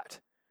through that.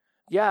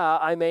 Yeah,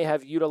 I may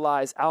have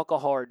utilized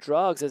alcohol or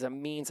drugs as a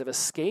means of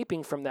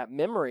escaping from that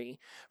memory,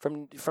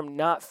 from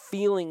not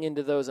feeling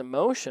into those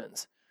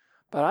emotions.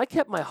 But I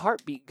kept my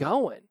heartbeat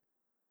going.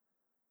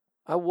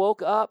 I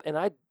woke up and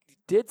I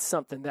did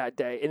something that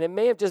day. And it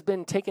may have just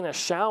been taking a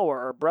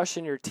shower or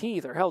brushing your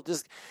teeth, or hell,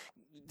 just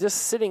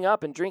sitting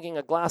up and drinking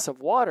a glass of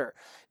water.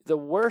 The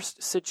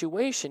worst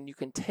situation you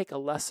can take a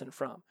lesson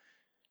from.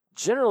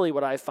 Generally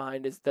what I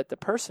find is that the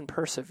person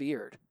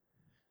persevered,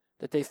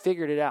 that they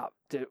figured it out.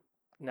 To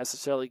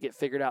necessarily get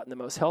figured out in the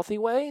most healthy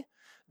way,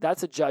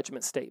 that's a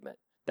judgment statement.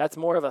 That's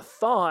more of a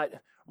thought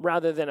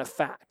rather than a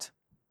fact.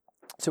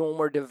 So when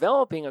we're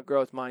developing a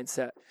growth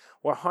mindset,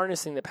 we're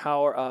harnessing the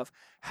power of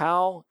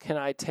how can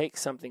I take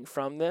something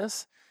from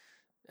this,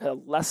 a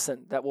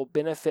lesson that will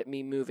benefit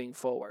me moving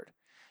forward.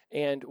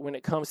 And when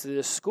it comes to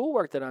the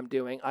schoolwork that I'm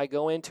doing, I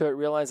go into it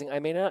realizing I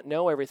may not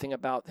know everything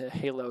about the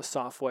Halo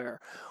software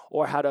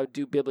or how to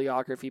do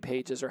bibliography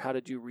pages or how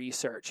to do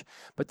research.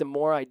 But the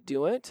more I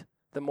do it,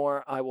 the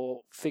more I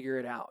will figure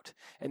it out.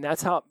 And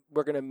that's how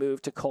we're going to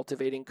move to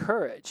cultivating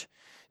courage.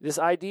 This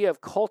idea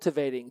of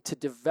cultivating, to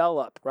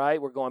develop,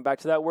 right? We're going back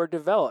to that word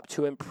develop,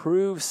 to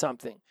improve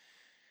something,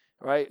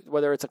 right?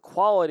 Whether it's a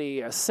quality,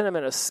 a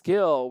sentiment, a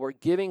skill, we're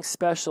giving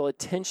special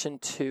attention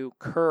to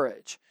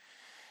courage.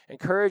 And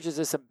courage is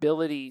this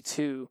ability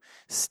to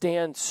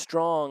stand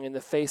strong in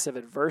the face of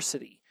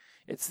adversity.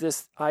 It's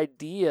this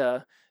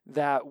idea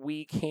that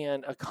we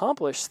can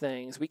accomplish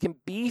things, we can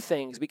be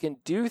things, we can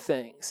do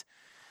things,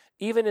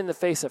 even in the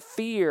face of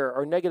fear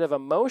or negative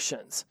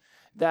emotions,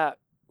 that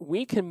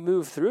we can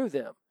move through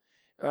them.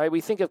 Right?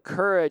 We think of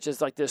courage as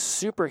like this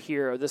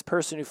superhero, this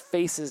person who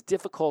faces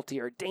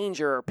difficulty or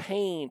danger or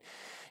pain.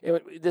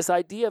 This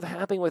idea of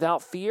happening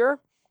without fear,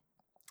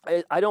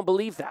 I don't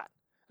believe that.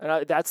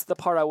 And that's the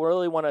part I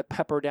really want to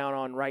pepper down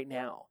on right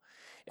now,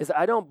 is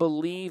I don't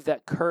believe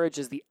that courage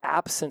is the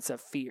absence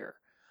of fear.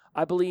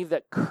 I believe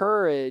that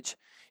courage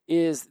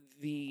is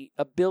the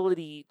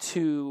ability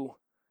to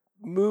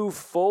move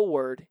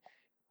forward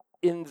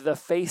in the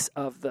face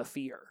of the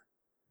fear,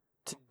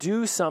 to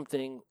do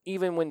something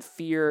even when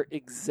fear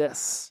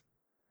exists.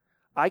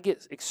 I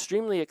get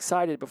extremely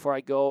excited before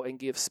I go and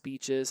give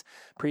speeches,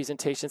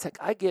 presentations. Heck,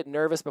 I get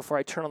nervous before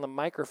I turn on the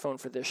microphone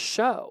for this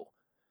show.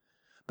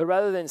 But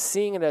rather than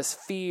seeing it as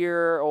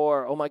fear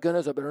or, oh my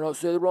goodness, I better not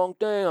say the wrong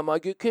thing, I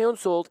might get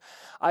canceled,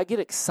 I get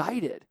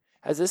excited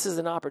as this is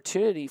an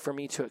opportunity for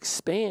me to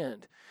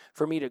expand,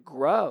 for me to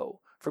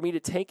grow, for me to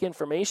take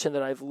information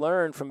that I've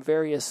learned from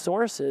various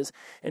sources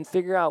and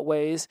figure out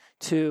ways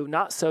to,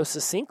 not so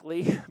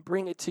succinctly,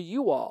 bring it to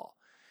you all.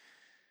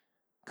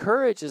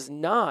 Courage is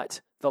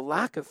not the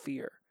lack of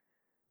fear.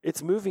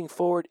 It's moving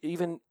forward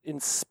even in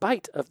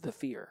spite of the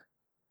fear.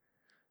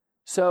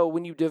 So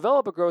when you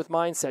develop a growth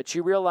mindset,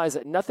 you realize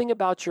that nothing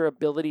about your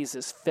abilities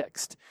is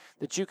fixed,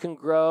 that you can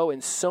grow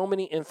in so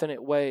many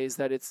infinite ways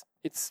that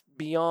it's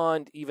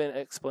beyond even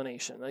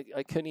explanation.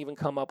 I couldn't even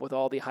come up with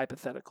all the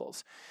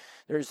hypotheticals.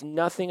 There's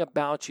nothing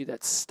about you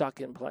that's stuck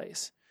in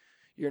place.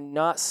 You're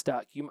not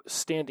stuck. You're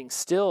standing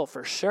still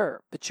for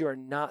sure, but you are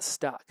not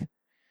stuck.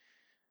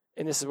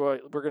 And this is where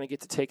we're going to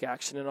get to take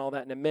action and all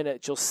that in a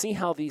minute. You'll see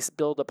how these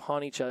build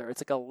upon each other. It's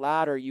like a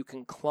ladder you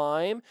can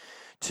climb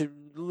to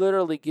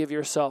literally give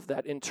yourself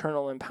that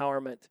internal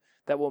empowerment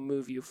that will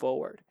move you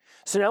forward.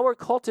 So now we're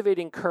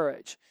cultivating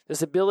courage,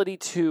 this ability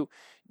to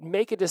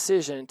make a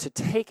decision, to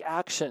take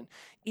action,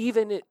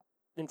 even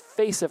in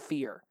face of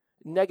fear,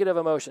 negative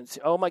emotions.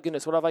 Oh my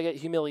goodness, what if I get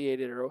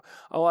humiliated? Or,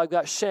 oh, I've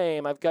got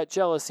shame, I've got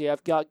jealousy,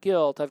 I've got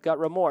guilt, I've got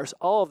remorse,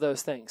 all of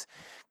those things.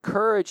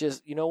 Courage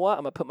is, you know what?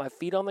 I'm going to put my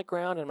feet on the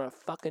ground and I'm going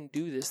to fucking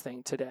do this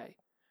thing today.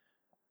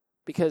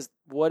 Because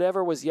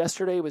whatever was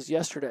yesterday was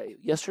yesterday.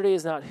 Yesterday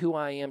is not who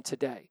I am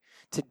today.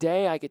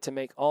 Today I get to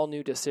make all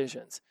new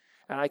decisions.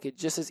 And I could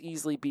just as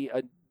easily be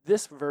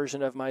this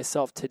version of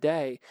myself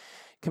today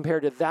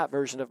compared to that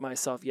version of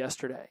myself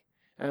yesterday.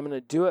 And I'm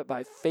going to do it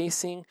by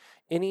facing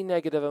any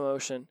negative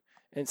emotion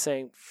and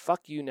saying,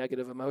 fuck you,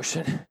 negative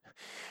emotion.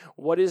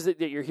 What is it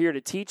that you're here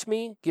to teach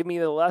me? Give me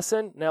the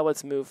lesson. Now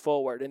let's move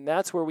forward. And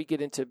that's where we get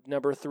into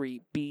number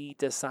 3, be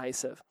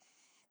decisive.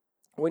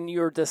 When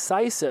you're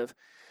decisive,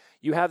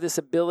 you have this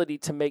ability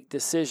to make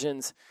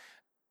decisions.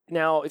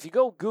 Now, if you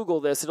go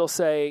Google this, it'll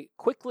say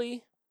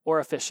quickly or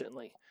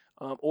efficiently,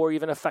 or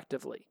even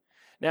effectively.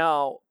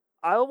 Now,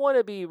 I want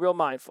to be real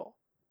mindful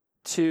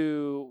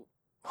to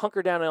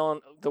hunker down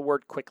on the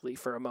word quickly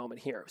for a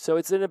moment here. So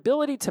it's an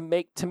ability to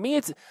make, to me,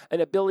 it's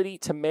an ability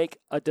to make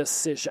a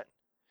decision.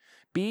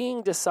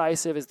 Being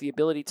decisive is the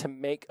ability to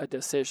make a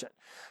decision.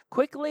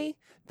 Quickly,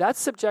 that's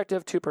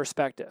subjective to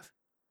perspective.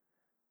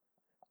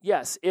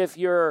 Yes, if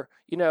you're,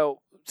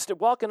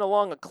 walking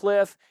along a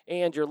cliff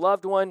and your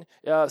loved one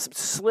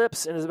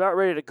slips and is about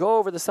ready to go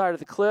over the side of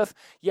the cliff,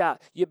 yeah,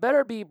 you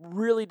better be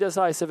really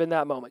decisive in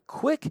that moment.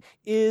 Quick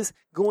is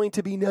going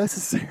to be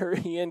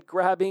necessary in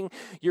grabbing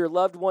your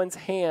loved one's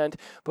hand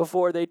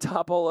before they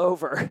topple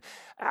over.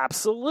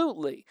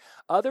 Absolutely.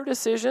 Other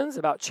decisions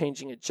about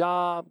changing a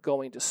job,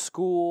 going to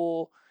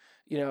school,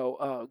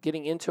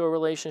 getting into a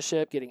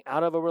relationship, getting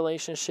out of a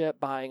relationship,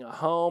 buying a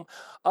home.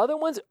 Other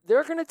ones,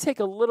 they're going to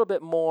take a little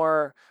bit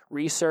more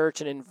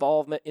research and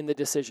involvement in the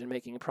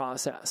decision-making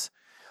process.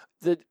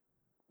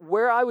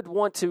 Where I would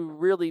want to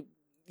really,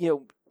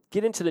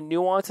 get into the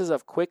nuances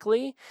of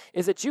quickly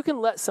is that you can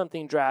let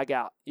something drag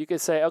out. You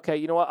could say, okay,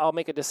 you know what, I'll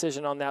make a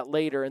decision on that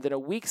later, and then a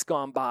week's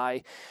gone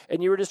by,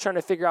 and you were just trying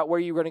to figure out where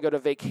you were going to go to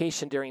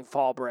vacation during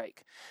fall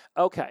break.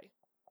 Okay.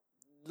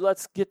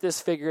 Let's get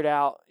this figured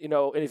out,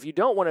 and if you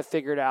don't want to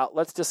figure it out,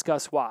 let's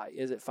discuss why.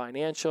 Is it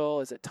financial?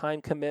 Is it time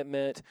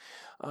commitment?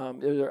 Are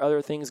there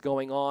other things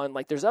going on?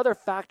 Like there's other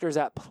factors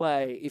at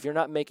play if you're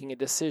not making a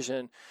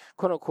decision,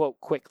 quote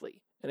unquote,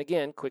 quickly. And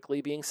again,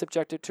 quickly being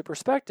subjective to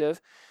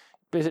perspective,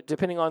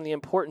 depending on the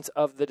importance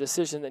of the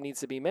decision that needs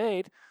to be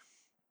made.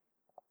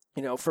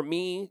 For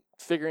me,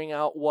 figuring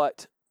out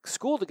what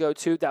school to go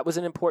to, that was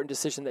an important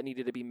decision that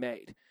needed to be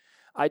made.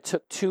 I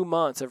took 2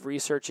 months of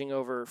researching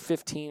over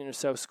 15 or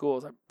so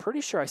schools. I'm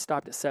pretty sure I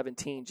stopped at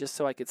 17 just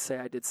so I could say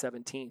I did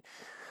 17.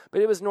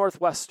 But it was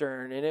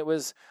Northwestern, and it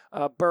was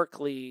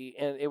Berkeley,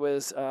 and it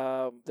was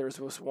there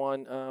was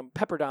one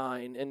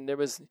Pepperdine, and there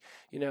was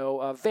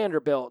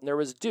Vanderbilt, and there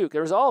was Duke.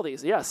 There was all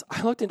these. Yes,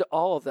 I looked into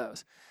all of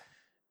those.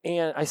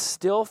 And I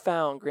still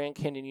found Grand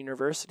Canyon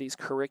University's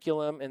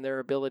curriculum and their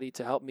ability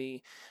to help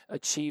me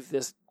achieve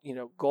this,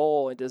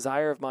 goal and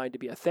desire of mine to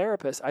be a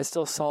therapist. I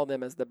still saw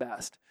them as the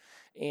best.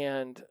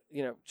 And,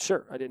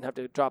 sure, I didn't have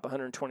to drop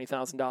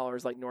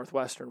 $120,000 like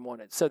Northwestern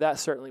wanted. So that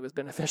certainly was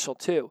beneficial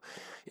too.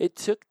 It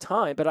took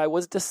time, but I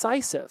was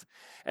decisive.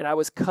 And I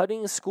was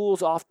cutting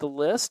schools off the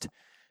list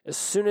as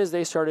soon as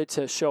they started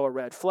to show a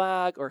red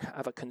flag or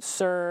have a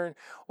concern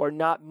or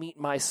not meet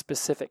my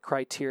specific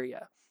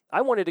criteria.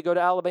 I wanted to go to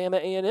Alabama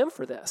A&M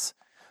for this,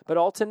 but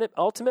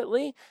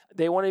ultimately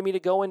they wanted me to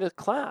go into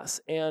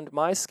class, and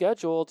my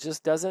schedule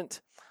just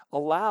doesn't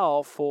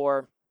allow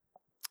for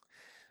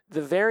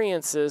the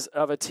variances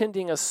of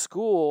attending a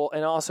school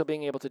and also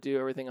being able to do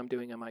everything I'm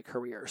doing in my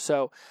career.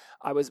 So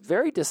I was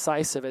very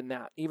decisive in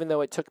that, even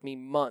though it took me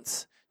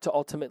months to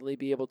ultimately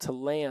be able to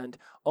land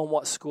on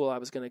what school I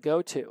was going to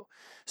go to.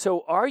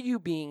 So are you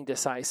being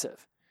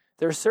decisive?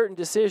 There are certain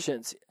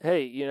decisions.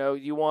 Hey,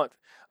 you want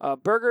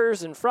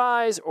burgers and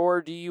fries,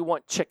 or do you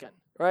want chicken,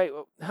 right?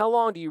 How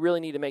long do you really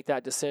need to make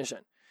that decision?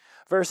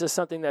 Versus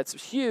something that's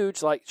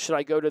huge, like should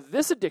I go to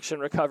this addiction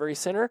recovery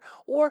center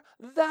or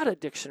that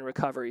addiction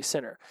recovery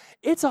center?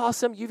 It's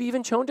awesome. You've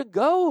even chosen to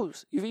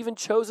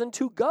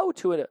go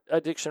to an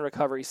addiction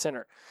recovery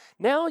center.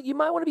 Now you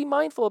might want to be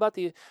mindful about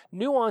the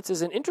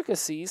nuances and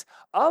intricacies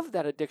of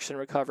that addiction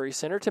recovery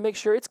center to make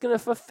sure it's going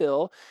to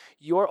fulfill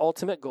your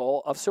ultimate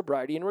goal of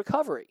sobriety and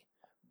recovery.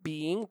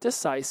 Being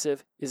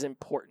decisive is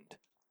important.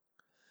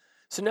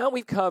 So now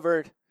we've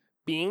covered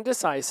being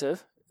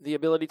decisive, the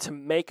ability to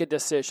make a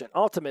decision.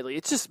 Ultimately,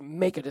 it's just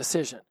make a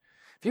decision.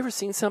 Have you ever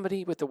seen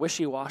somebody with the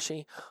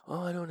wishy-washy?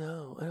 Oh, I don't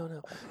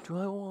know. Do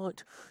I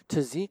want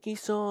tzatziki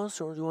sauce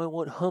or do I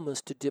want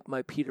hummus to dip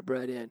my pita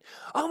bread in?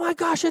 Oh my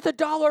gosh, it's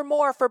 $1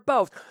 more for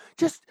both.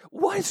 Just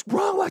what is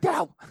wrong with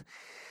you?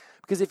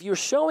 Because if you're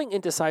showing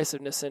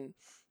indecisiveness in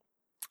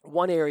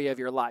one area of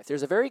your life,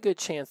 there's a very good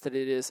chance that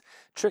it is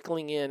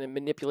trickling in and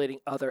manipulating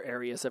other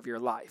areas of your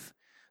life.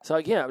 So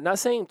again, I'm not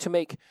saying to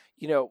make,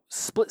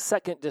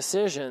 split-second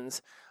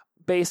decisions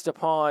based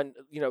upon,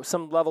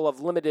 some level of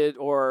limited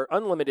or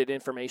unlimited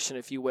information,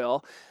 if you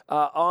will,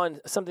 on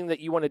something that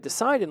you want to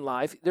decide in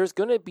life. There's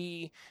going to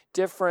be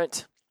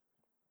different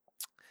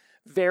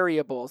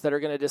variables that are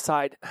going to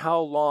decide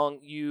how long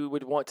you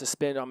would want to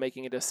spend on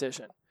making a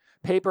decision.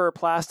 Paper or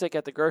plastic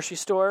at the grocery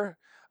store?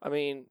 I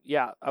mean,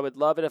 yeah, I would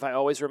love it if I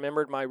always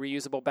remembered my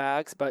reusable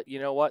bags, but you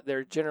know what?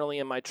 They're generally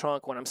in my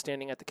trunk when I'm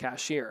standing at the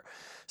cashier.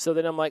 So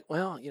then I'm like,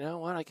 well, you know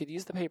what? I could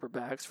use the paper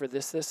bags for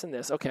this, and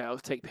this. Okay, I'll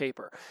take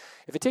paper.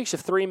 If it takes you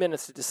 3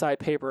 minutes to decide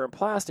paper and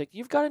plastic,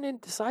 you've got an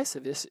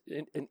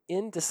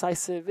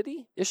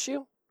indecisivity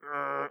issue.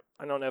 I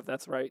don't know if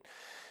that's right.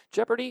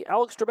 Jeopardy,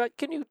 Alex Trebek,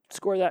 can you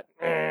score that?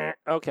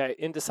 Okay,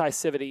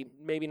 indecisivity,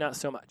 maybe not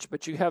so much,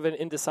 but you have an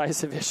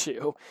indecisive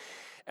issue.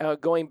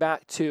 Going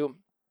back to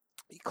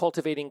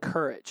cultivating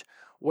courage.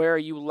 Where are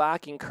you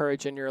lacking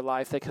courage in your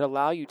life that could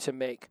allow you to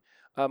make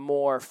a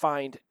more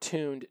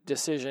fine-tuned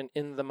decision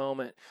in the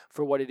moment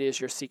for what it is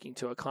you're seeking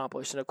to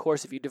accomplish? And of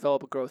course, if you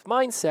develop a growth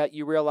mindset,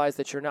 you realize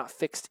that you're not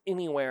fixed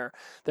anywhere,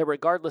 that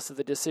regardless of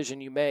the decision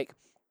you make,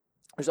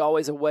 There's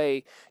always a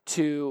way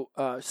to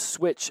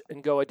switch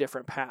and go a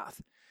different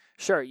path.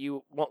 Sure,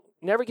 you won't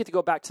never get to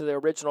go back to the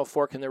original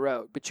fork in the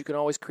road, but you can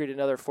always create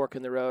another fork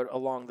in the road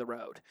along the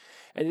road.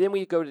 And then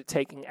we go to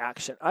taking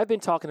action. I've been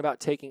talking about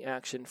taking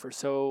action for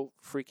so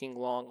freaking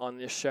long on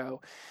this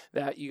show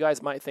that you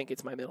guys might think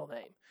it's my middle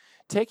name.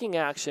 Taking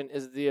action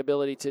is the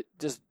ability to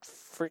just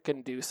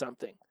freaking do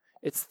something.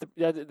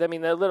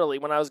 Literally,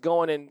 when I was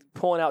going and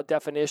pulling out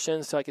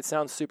definitions so I could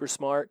sound super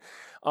smart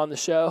on the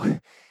show,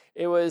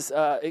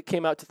 it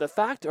came out to the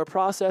fact or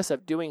process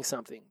of doing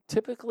something,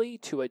 typically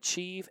to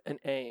achieve an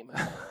aim.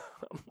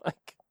 I'm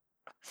like,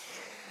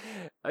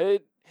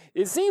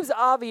 it seems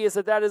obvious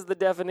that is the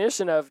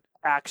definition of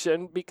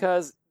action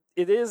because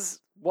it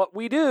is what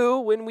we do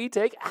when we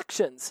take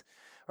actions,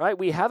 right?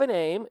 We have an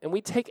aim and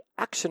we take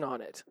action on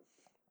it.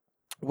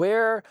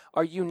 Where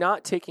are you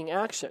not taking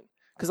action?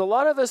 Because a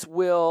lot of us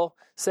will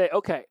say,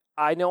 okay,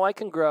 I know I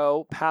can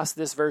grow past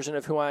this version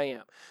of who I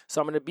am. So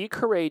I'm going to be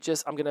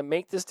courageous. I'm going to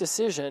make this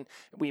decision.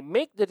 We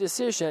make the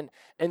decision,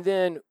 and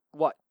then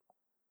what?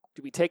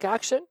 Do we take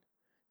action?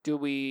 Do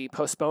we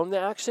postpone the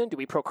action? Do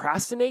we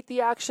procrastinate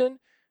the action?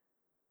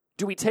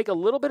 Do we take a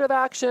little bit of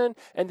action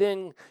and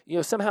then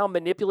somehow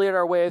manipulate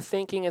our way of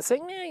thinking and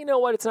saying, you know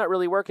what, it's not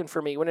really working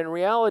for me, when in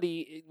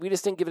reality, we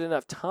just didn't give it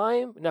enough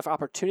time, enough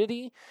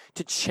opportunity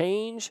to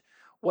change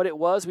what it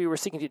was we were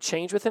seeking to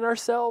change within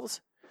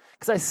ourselves?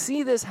 Because I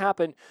see this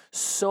happen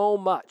so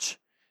much,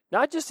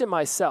 not just in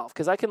myself,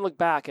 because I can look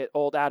back at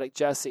old addict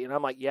Jesse and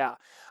I'm like, yeah,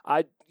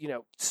 I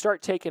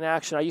start taking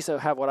action. I used to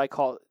have what I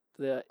call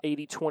the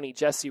 80-20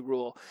 Jesse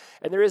rule.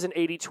 And there is an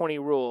 80-20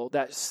 rule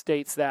that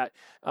states that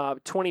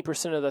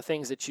 20% of the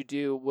things that you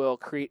do will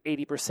create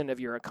 80% of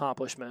your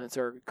accomplishments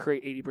or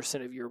create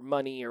 80% of your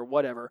money or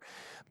whatever.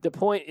 The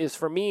point is,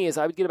 for me, is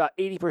I would get about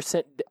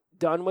 80%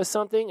 done with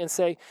something and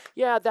say,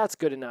 yeah, that's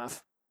good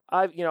enough.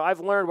 I've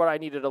learned what I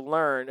needed to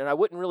learn, and I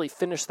wouldn't really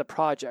finish the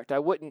project. I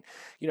wouldn't,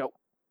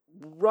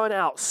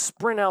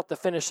 sprint out the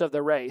finish of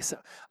the race.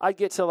 I'd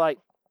get to like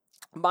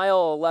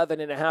mile 11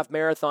 and a half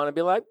marathon and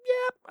be like,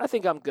 yeah, I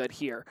think I'm good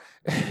here.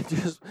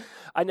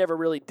 I never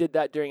really did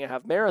that during a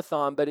half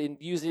marathon, but in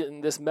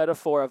using this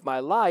metaphor of my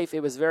life,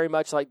 it was very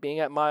much like being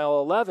at mile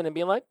 11 and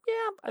being like,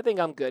 yeah, I think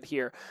I'm good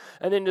here.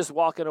 And then just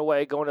walking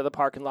away, going to the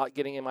parking lot,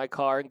 getting in my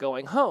car and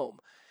going home.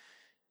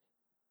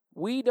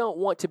 We don't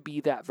want to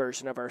be that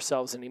version of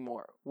ourselves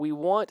anymore. We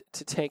want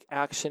to take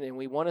action and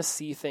we want to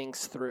see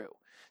things through.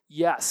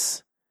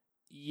 Yes,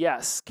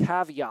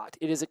 caveat.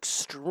 It is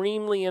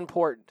extremely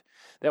important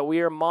that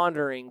we are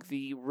monitoring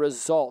the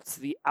results,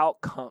 the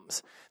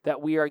outcomes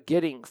that we are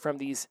getting from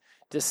these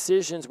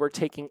decisions we're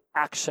taking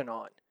action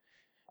on.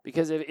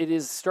 Because if it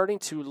is starting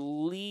to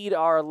lead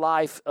our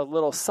life a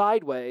little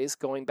sideways,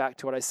 going back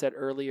to what I said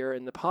earlier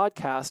in the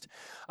podcast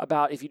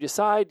about if you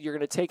decide you're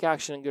going to take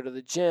action and go to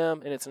the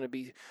gym and it's going to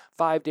be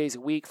 5 days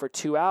a week for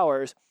 2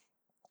 hours,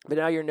 but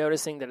now you're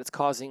noticing that it's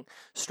causing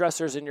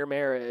stressors in your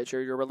marriage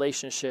or your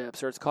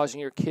relationships, or it's causing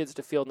your kids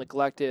to feel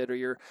neglected, or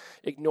you're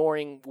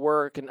ignoring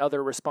work and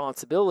other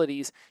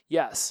responsibilities.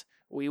 Yes,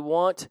 we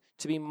want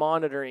to be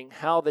monitoring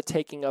how the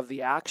taking of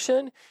the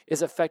action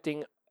is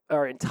affecting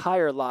our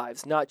entire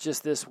lives, not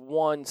just this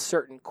one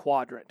certain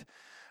quadrant,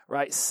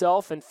 right?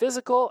 Self and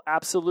physical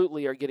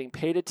absolutely are getting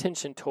paid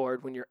attention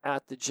toward when you're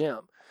at the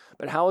gym.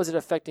 But how is it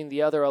affecting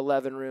the other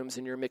 11 rooms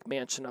in your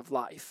McMansion of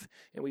life?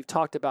 And we've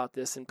talked about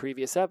this in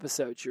previous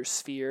episodes. Your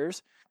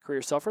spheres,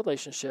 career,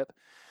 self-relationship,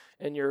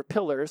 and your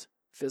pillars,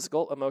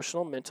 physical,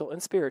 emotional, mental,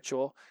 and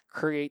spiritual,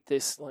 create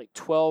this like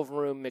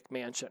 12-room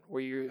McMansion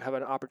where you have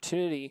an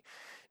opportunity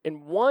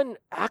in one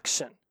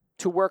action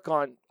to work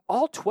on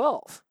all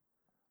 12.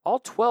 All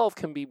 12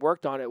 can be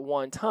worked on at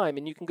one time,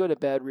 and you can go to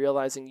bed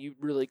realizing you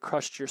really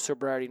crushed your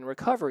sobriety and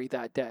recovery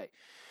that day.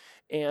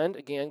 And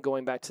again,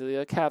 going back to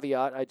the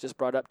caveat I just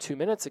brought up 2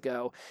 minutes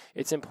ago,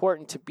 it's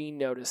important to be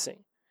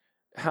noticing.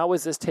 How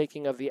is this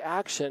taking of the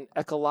action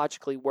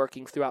ecologically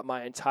working throughout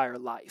my entire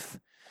life?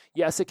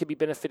 Yes, it could be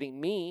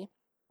benefiting me,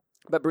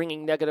 but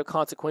bringing negative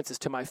consequences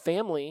to my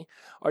family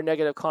or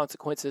negative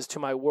consequences to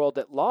my world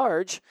at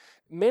large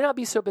may not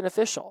be so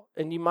beneficial.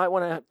 And you might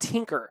want to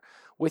tinker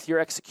with your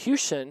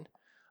execution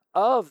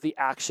of the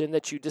action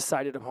that you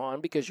decided upon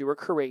because you were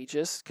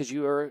courageous, because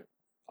you are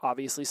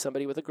obviously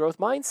somebody with a growth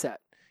mindset.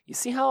 You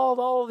see how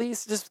all of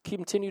these just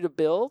continue to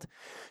build?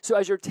 So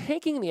as you're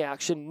taking the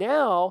action,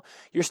 now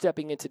you're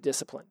stepping into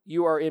discipline.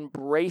 You are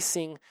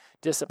embracing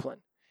discipline.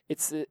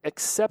 It's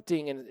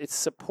accepting and it's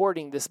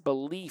supporting this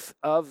belief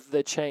of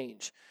the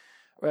change,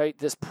 right?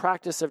 This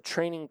practice of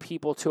training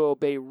people to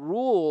obey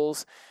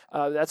rules,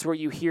 that's where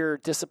you hear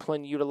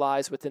discipline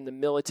utilized within the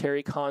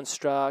military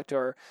construct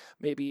or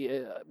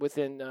maybe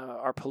within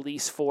our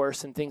police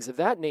force and things of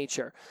that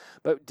nature.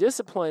 But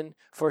discipline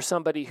for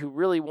somebody who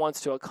really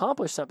wants to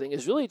accomplish something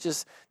is really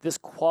just this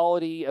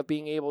quality of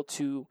being able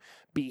to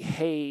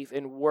behave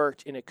and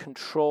work in a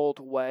controlled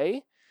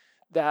way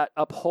that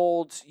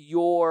upholds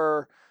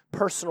your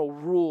personal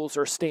rules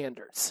or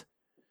standards,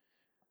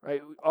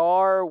 right?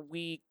 Are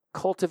we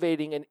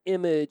cultivating an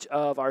image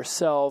of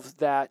ourselves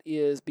that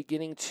is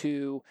beginning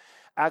to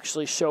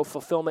actually show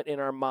fulfillment in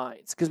our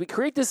minds. Because we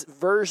create this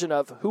version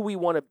of who we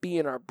want to be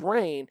in our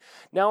brain.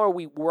 Now are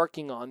we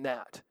working on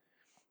that?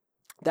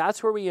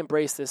 That's where we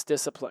embrace this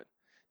discipline,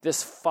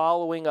 this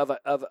following of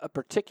a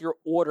particular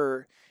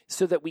order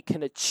so that we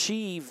can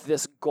achieve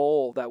this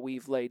goal that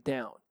we've laid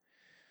down.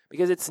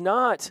 Because it's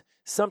not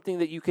something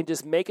that you can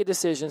just make a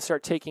decision,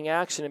 start taking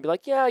action and be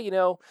like, yeah,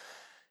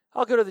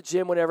 I'll go to the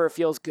gym whenever it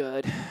feels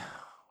good.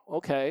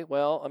 Okay,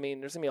 well, there's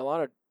going to be a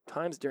lot of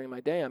times during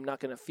my day I'm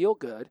not going to feel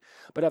good.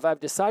 But if I've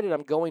decided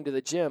I'm going to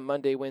the gym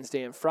Monday,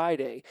 Wednesday, and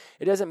Friday,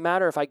 it doesn't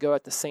matter if I go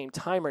at the same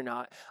time or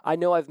not. I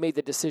know I've made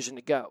the decision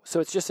to go. So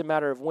it's just a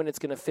matter of when it's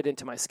going to fit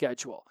into my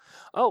schedule.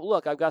 Oh,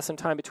 look, I've got some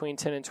time between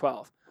 10 and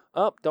 12.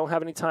 Oh, don't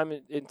have any time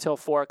until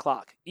 4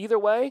 o'clock. Either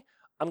way,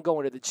 I'm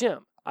going to the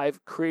gym.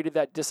 I've created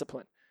that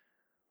discipline.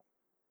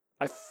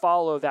 I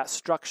follow that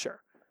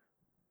structure.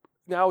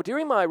 Now,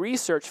 during my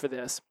research for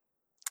this,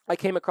 I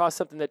came across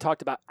something that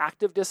talked about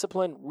active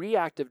discipline,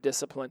 reactive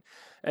discipline,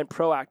 and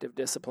proactive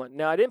discipline.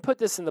 Now, I didn't put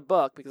this in the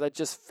book because I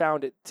just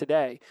found it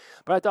today,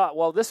 but I thought,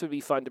 well, this would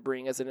be fun to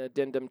bring as an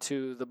addendum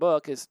to the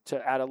book, is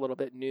to add a little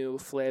bit new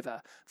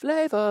flavor.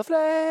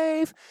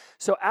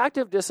 So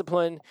active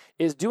discipline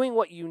is doing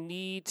what you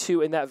need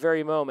to in that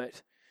very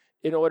moment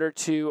in order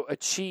to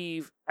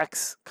achieve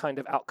X kind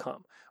of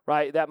outcome.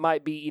 Right? That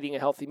might be eating a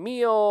healthy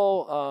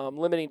meal,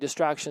 limiting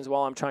distractions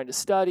while I'm trying to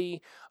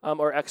study,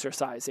 or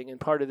exercising. And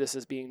part of this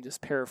is being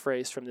just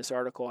paraphrased from this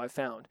article I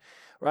found.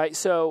 Right?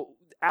 So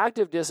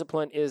active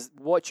discipline is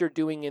what you're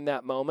doing in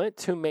that moment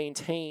to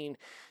maintain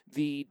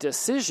the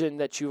decision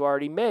that you've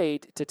already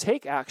made to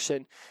take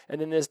action. And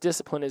then this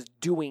discipline is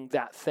doing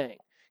that thing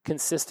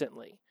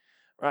consistently.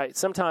 Right?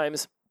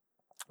 Sometimes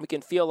we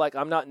can feel like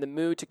I'm not in the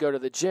mood to go to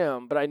the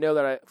gym, but I know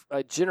that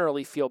I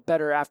generally feel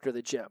better after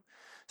the gym.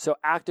 So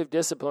active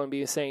discipline would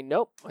be saying,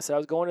 nope, I said I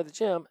was going to the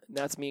gym, and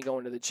that's me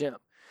going to the gym.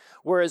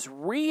 Whereas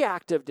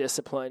reactive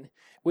discipline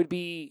would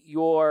be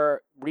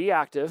your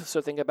reactive.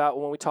 So think about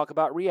when we talk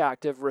about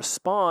reactive,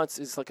 response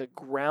is like a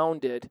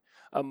grounded,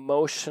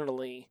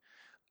 emotionally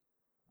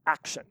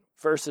action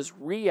versus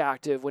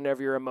reactive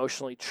whenever you're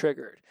emotionally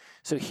triggered.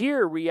 So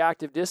here,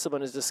 reactive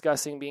discipline is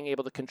discussing being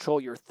able to control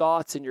your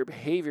thoughts and your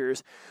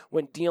behaviors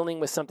when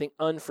dealing with something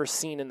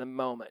unforeseen in the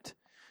moment.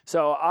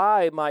 So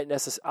I might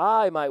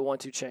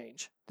want to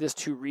change this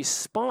to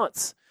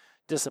response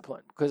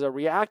discipline because a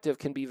reactive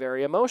can be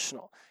very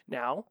emotional.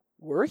 Now,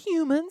 we're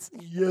humans.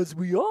 Yes,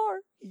 we are.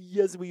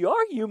 Yes, we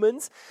are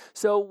humans.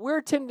 So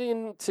we're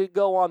tending to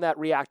go on that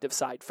reactive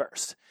side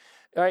first.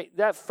 All right,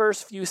 that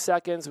first few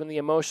seconds when the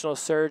emotional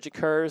surge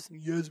occurs,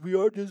 yes, we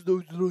are just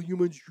those little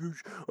humans.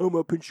 I'm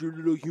up pinch your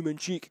little human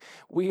cheek.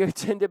 We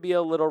tend to be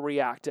a little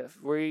reactive.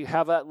 We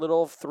have that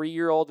little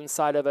 3-year-old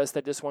inside of us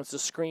that just wants to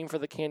scream for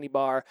the candy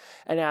bar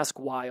and ask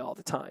why all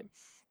the time.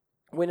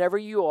 Whenever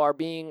you are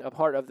being a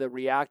part of the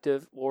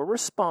reactive or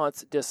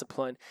response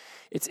discipline,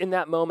 it's in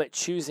that moment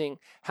choosing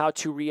how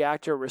to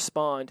react or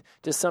respond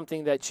to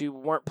something that you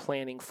weren't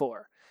planning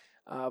for.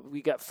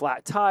 We got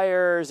flat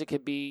tires. It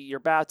could be your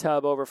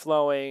bathtub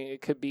overflowing.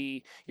 It could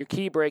be your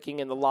key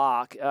breaking in the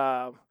lock.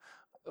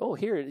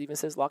 Here it even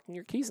says locking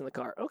your keys in the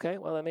car. Okay,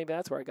 well, then maybe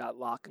that's where I got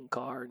lock and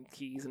car and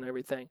keys and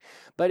everything.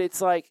 But it's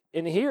like,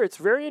 in here, it's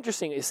very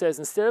interesting. It says,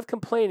 instead of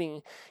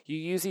complaining, you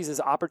use these as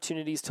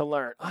opportunities to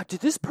learn. Did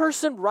this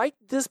person write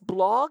this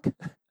blog?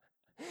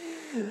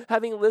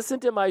 Having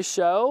listened to my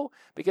show,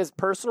 because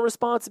personal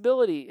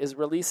responsibility is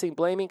releasing,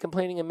 blaming,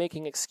 complaining, and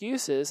making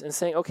excuses and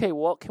saying, okay,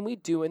 what can we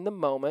do in the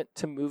moment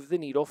to move the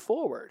needle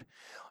forward?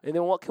 And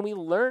then what can we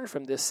learn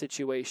from this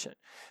situation?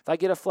 If I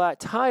get a flat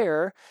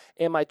tire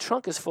and my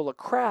trunk is full of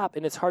crap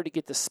and it's hard to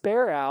get the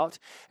spare out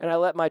and I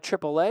let my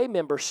AAA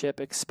membership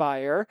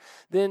expire,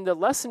 then the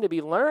lesson to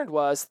be learned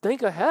was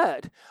think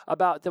ahead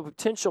about the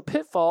potential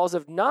pitfalls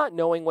of not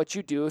knowing what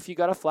you do if you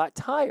got a flat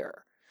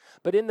tire.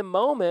 But in the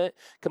moment,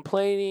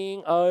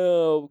 complaining,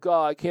 oh,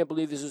 God, I can't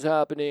believe this is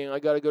happening. I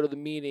got to go to the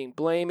meeting.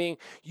 Blaming,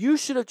 you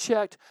should have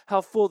checked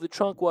how full the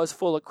trunk was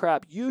full of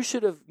crap. You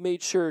should have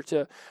made sure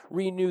to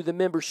renew the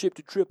membership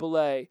to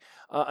AAA.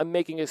 I'm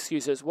making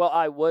excuses. Well,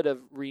 I would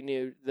have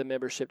renewed the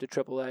membership to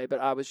AAA, but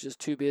I was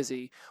just too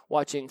busy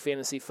watching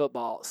fantasy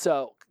football.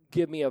 So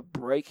give me a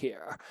break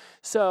here.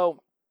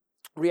 So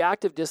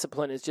reactive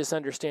discipline is just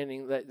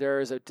understanding that there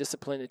is a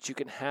discipline that you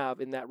can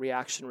have in that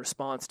reaction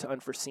response to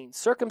unforeseen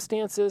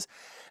circumstances.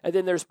 And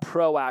then there's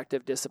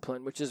proactive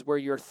discipline, which is where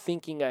you're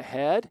thinking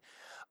ahead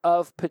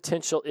of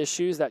potential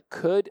issues that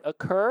could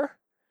occur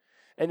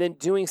and then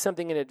doing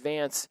something in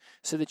advance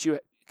so that you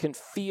can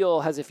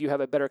feel as if you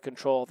have a better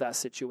control of that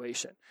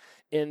situation.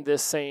 In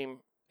this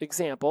same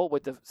example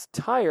with the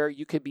tire,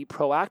 you could be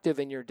proactive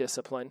in your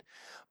discipline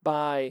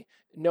by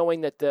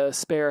knowing that the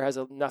spare has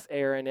enough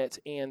air in it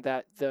and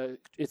that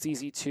it's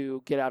easy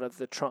to get out of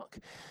the trunk.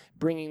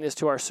 Bringing this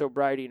to our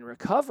sobriety and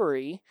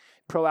recovery,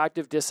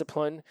 proactive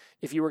discipline,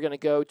 if you were going to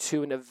go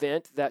to an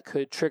event that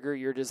could trigger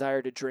your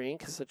desire to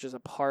drink, such as a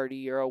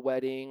party or a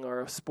wedding or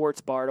a sports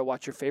bar to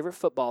watch your favorite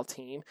football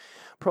team,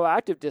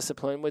 proactive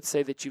discipline would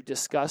say that you've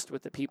discussed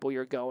with the people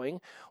you're going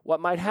what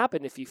might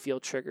happen if you feel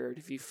triggered,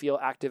 if you feel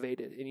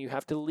activated and you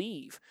have to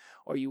leave,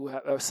 or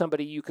or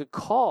somebody you could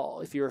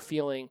call if you're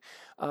feeling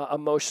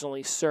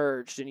emotionally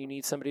surged and you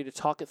need somebody to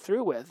talk it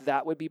through with.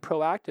 That would be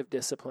proactive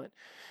discipline.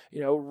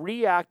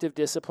 Reactive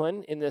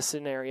discipline in this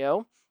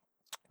scenario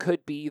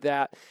could be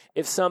that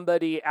if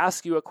somebody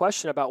asks you a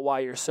question about why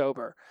you're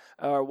sober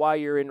or why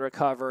you're in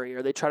recovery,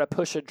 or they try to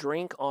push a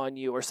drink on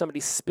you, or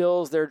somebody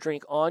spills their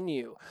drink on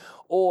you,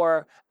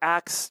 or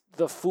acts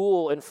the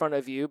fool in front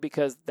of you,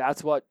 because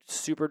that's what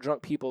super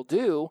drunk people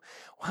do,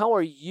 how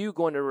are you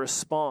going to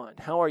respond?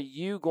 How are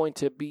you going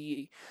to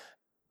be?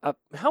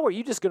 How are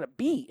you just going to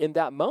be in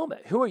that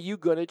moment? Who are you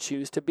going to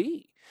choose to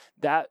be?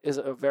 That is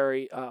a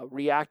very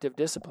reactive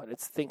discipline.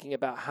 It's thinking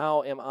about,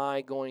 how am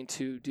I going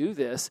to do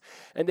this?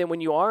 And then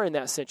when you are in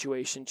that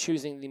situation,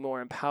 choosing the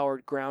more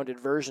empowered, grounded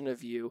version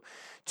of you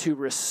to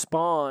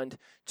respond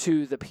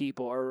to the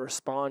people or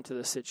respond to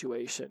the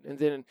situation. And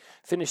then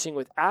finishing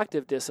with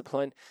active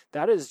discipline,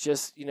 that is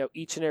just,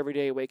 each and every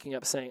day waking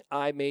up saying,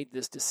 I made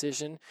this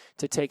decision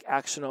to take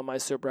action on my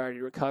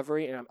sobriety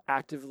recovery, and I'm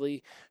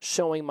actively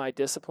showing my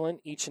discipline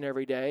each and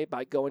every day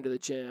by going to the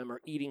gym or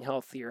eating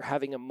healthy or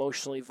having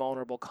emotionally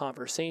vulnerable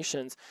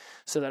conversations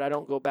so that I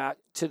don't go back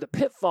to the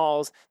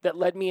pitfalls that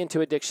led me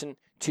into addiction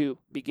to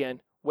begin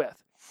with.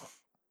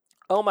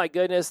 Oh my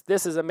goodness,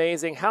 this is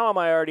amazing. How am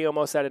I already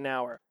almost at an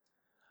hour?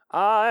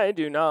 I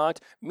do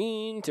not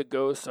mean to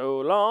go so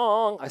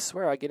long. I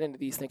swear I get into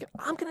these thinking,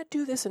 I'm going to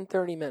do this in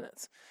 30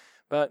 minutes.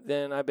 But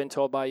then I've been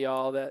told by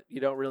y'all that you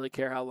don't really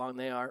care how long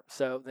they are.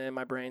 So then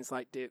my brain's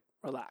like, dude,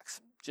 relax.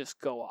 Just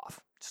go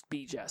off. Just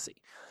be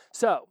Jesse.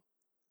 So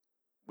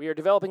we are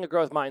developing a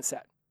growth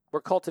mindset.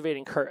 We're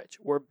cultivating courage.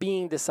 We're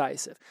being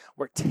decisive.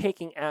 We're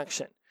taking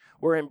action.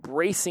 We're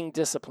embracing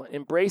discipline.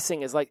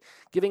 Embracing is like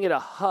giving it a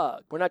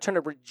hug. We're not trying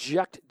to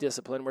reject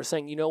discipline. We're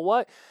saying, you know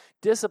what?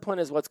 Discipline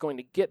is what's going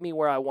to get me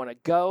where I want to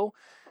go,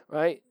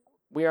 right?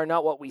 We are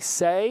not what we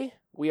say.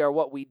 We are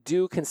what we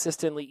do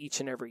consistently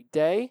each and every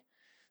day.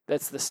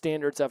 That's the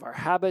standards of our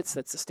habits.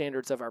 That's the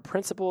standards of our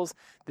principles.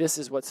 This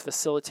is what's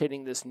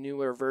facilitating this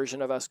newer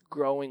version of us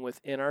growing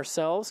within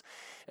ourselves.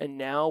 And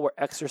now we're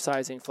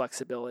exercising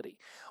flexibility.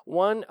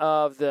 One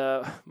of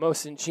the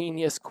most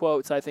ingenious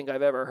quotes I think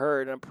I've ever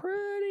heard, and I'm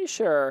pretty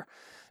sure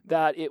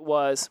that it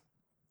was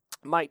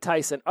Mike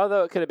Tyson,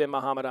 although it could have been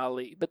Muhammad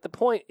Ali. But the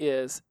point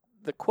is,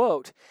 the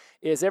quote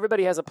is,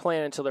 everybody has a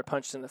plan until they're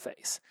punched in the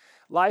face.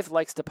 Life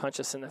likes to punch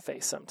us in the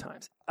face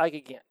sometimes.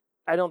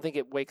 I don't think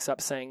it wakes up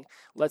saying,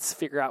 let's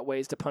figure out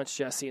ways to punch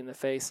Jesse in the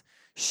face.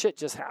 Shit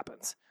just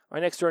happens. My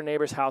next door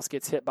neighbor's house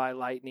gets hit by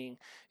lightning,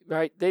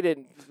 right?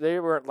 They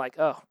weren't like,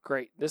 oh,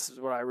 great, this is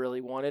what I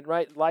really wanted,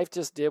 right? Life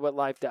just did what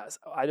life does.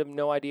 I have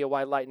no idea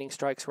why lightning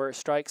strikes where it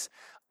strikes.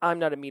 I'm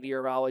not a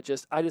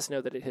meteorologist. I just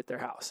know that it hit their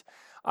house.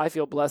 I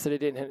feel blessed that it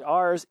didn't hit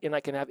ours, and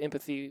I can have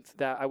empathy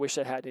that I wish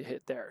it had to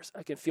hit theirs.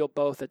 I can feel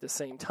both at the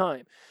same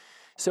time.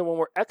 So when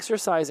we're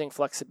exercising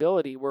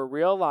flexibility, we're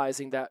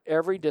realizing that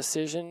every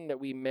decision that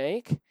we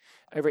make,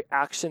 every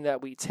action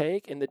that we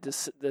take, and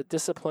the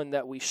discipline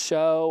that we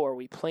show or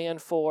we plan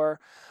for,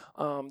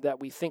 that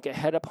we think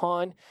ahead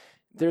upon,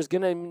 there's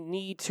going to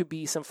need to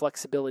be some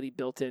flexibility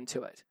built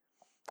into it.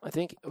 I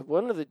think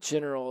one of the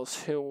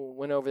generals who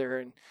went over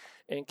there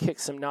and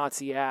kicked some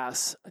Nazi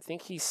ass, I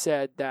think he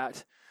said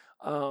that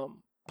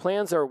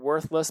plans are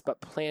worthless,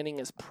 but planning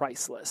is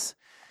priceless.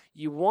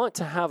 You want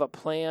to have a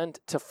plan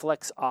to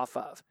flex off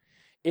of.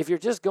 If you're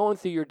just going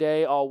through your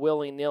day all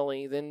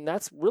willy-nilly, then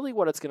that's really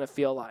what it's going to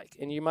feel like.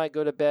 And you might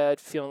go to bed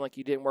feeling like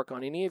you didn't work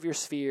on any of your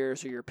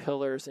spheres or your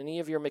pillars, any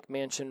of your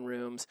McMansion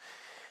rooms.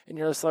 And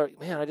you're just like,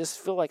 man, I just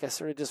feel like I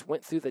sort of just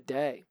went through the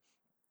day.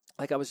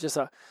 Like I was just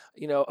a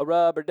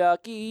rubber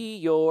ducky,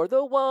 you're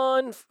the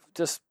one,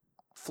 just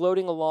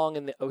floating along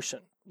in the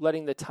ocean,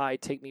 letting the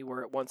tide take me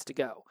where it wants to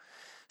go.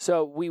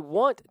 So we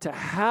want to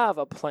have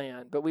a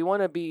plan, but we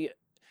want to be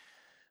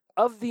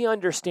of the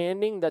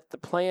understanding that the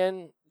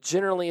plan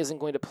generally isn't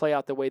going to play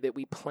out the way that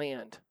we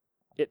planned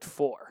it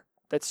for.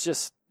 That's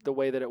just the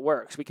way that it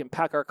works. We can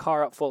pack our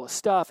car up full of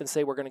stuff and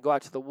say we're going to go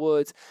out to the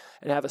woods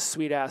and have a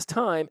sweet-ass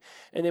time,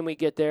 and then we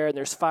get there and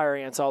there's fire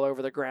ants all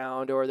over the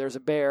ground, or there's a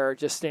bear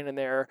just standing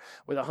there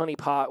with a honey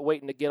pot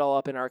waiting to get all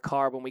up in our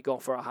car when we go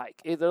for a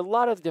hike. There are a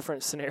lot of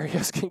different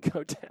scenarios can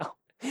go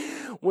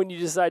down when you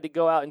decide to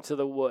go out into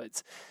the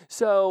woods.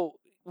 So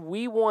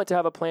we want to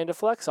have a plan to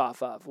flex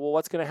off of. Well,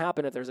 what's going to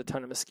happen if there's a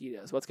ton of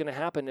mosquitoes? What's going to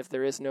happen if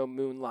there is no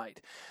moonlight?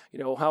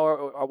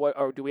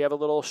 Or do we have a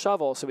little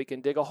shovel so we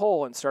can dig a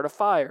hole and start a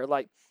fire?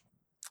 Like,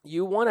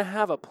 you want to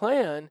have a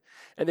plan,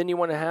 and then you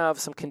want to have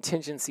some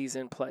contingencies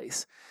in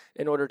place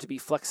in order to be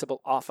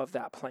flexible off of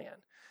that plan.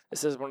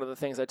 This is one of the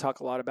things I talk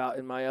a lot about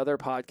in my other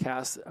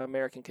podcast,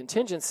 American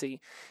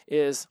Contingency,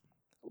 is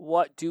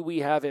what do we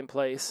have in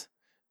place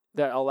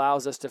that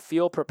allows us to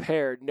feel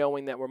prepared,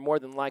 knowing that we're more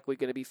than likely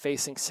going to be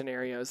facing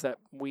scenarios that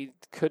we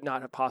could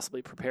not have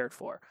possibly prepared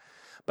for.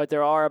 but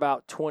there are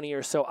about 20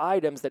 or so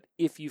items that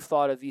if you've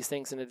thought of these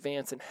things in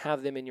advance and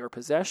have them in your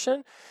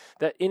possession,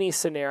 that any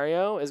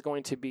scenario is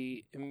going to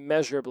be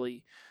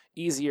immeasurably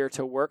easier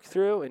to work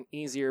through, and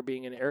easier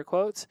being in air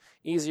quotes,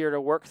 easier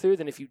to work through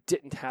than if you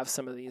didn't have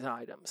some of these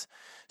items.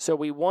 So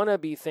we want to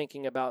be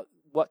thinking about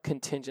what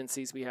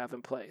contingencies we have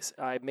in place.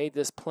 I made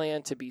this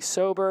plan to be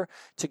sober,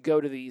 to go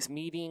to these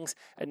meetings,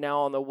 and now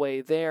on the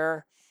way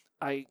there,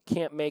 I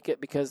can't make it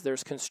because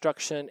there's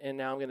construction and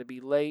now I'm going to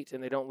be late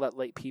and they don't let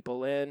late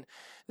people in.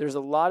 There's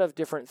a lot of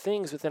different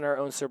things within our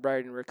own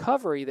sobriety and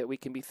recovery that we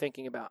can be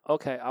thinking about.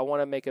 Okay, I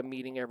want to make a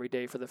meeting every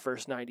day for the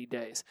first 90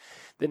 days.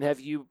 Then have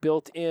you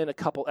built in a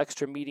couple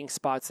extra meeting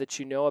spots that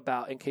you know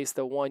about in case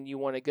the one you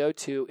want to go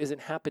to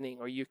isn't happening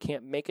or you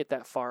can't make it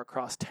that far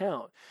across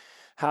town?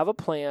 Have a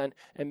plan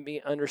and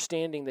be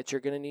understanding that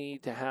you're going to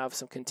need to have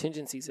some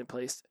contingencies in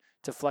place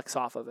to flex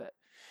off of it.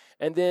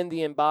 And then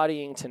the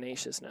embodying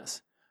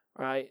tenaciousness.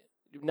 Right?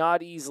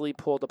 Not easily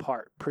pulled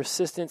apart.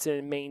 Persistence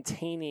in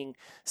maintaining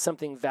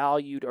something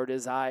valued or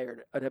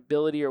desired, an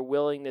ability or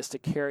willingness to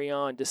carry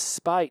on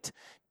despite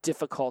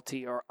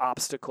difficulty or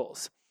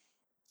obstacles.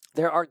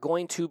 There are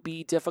going to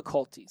be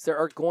difficulties. There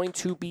are going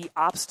to be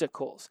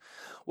obstacles.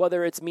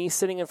 Whether it's me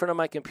sitting in front of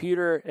my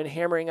computer and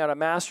hammering out a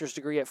master's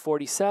degree at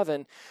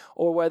 47,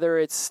 or whether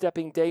it's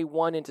stepping day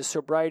one into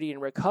sobriety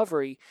and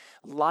recovery,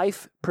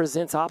 life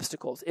presents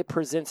obstacles. It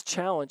presents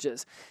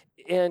challenges.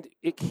 And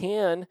it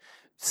can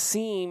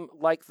seem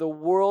like the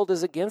world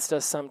is against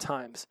us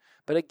sometimes.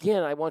 But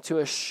again, I want to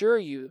assure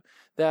you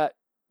that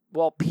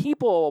while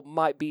people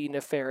might be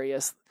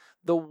nefarious,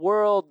 the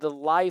world, the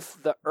life,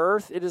 the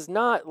earth, it is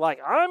not like,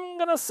 I'm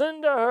going to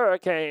send a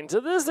hurricane to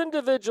this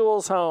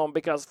individual's home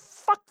because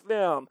fuck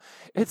them.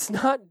 It's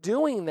not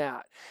doing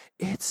that.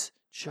 It's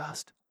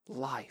just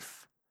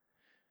life.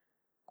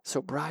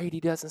 Sobriety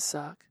doesn't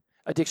suck.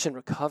 Addiction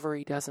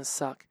recovery doesn't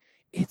suck.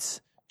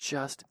 It's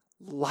just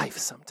life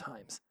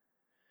sometimes.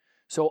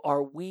 So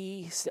are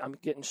we, I'm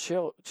getting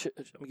chills,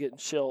 I'm getting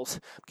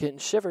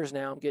shivers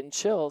now, I'm getting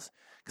chills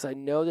because I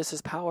know this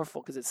is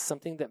powerful because it's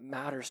something that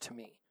matters to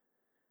me.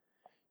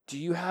 Do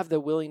you have the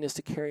willingness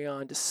to carry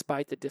on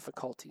despite the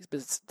difficulties,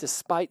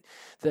 despite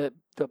the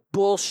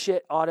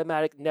bullshit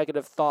automatic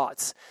negative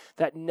thoughts,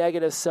 that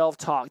negative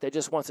self-talk that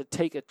just wants to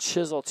take a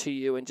chisel to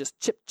you and just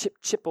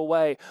chip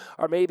away?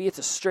 Or maybe it's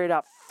a straight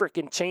out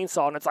freaking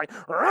chainsaw and it's like,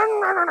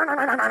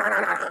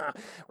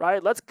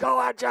 right? Let's go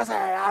at Jesse.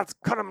 Let's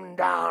cut him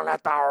down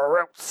at the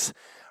roots,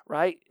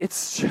 right?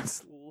 It's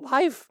just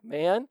life,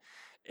 man.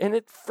 And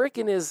it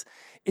freaking is,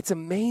 it's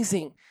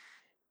amazing.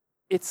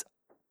 It's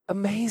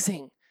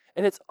amazing.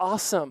 And it's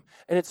awesome,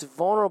 and it's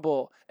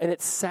vulnerable, and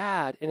it's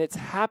sad, and it's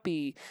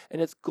happy, and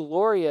it's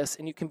glorious,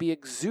 and you can be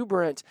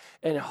exuberant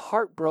and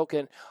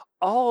heartbroken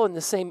all in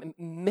the same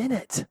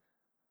minute.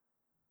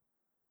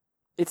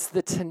 It's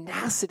the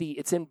tenacity.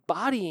 It's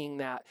embodying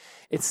that.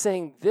 It's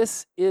saying,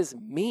 this is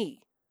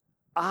me.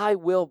 I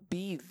will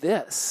be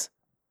this.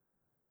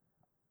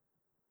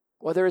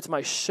 Whether it's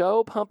my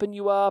show pumping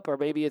you up, or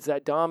maybe it's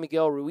that Don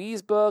Miguel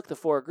Ruiz book, The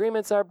 4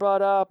 Agreements I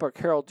brought up, or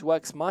Carol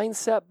Dweck's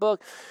Mindset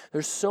book.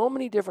 There's so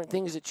many different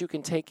things that you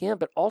can take in,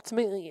 but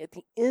ultimately at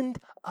the end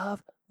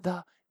of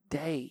the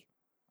day,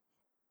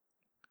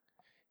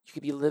 you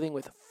could be living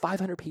with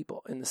 500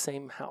 people in the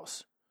same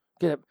house.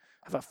 You could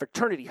have a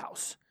fraternity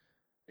house.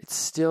 It's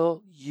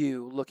still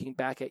you looking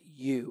back at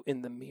you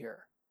in the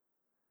mirror.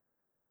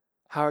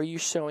 How are you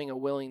showing a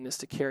willingness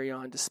to carry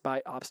on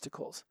despite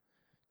obstacles?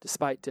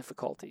 Despite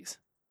difficulties?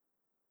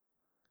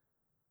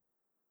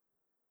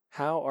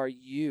 How are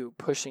you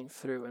pushing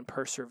through and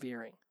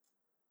persevering?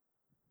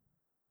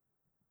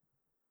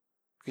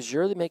 Because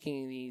you're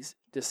making these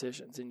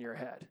decisions in your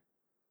head.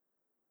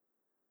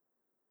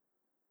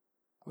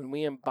 When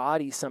we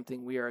embody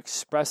something, we are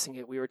expressing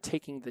it. We are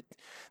taking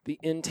the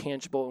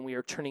intangible and we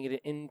are turning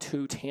it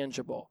into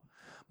tangible.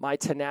 My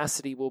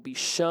tenacity will be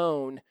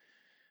shown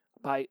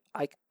by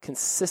I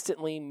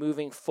consistently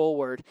moving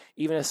forward,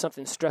 even if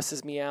something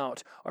stresses me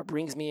out or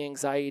brings me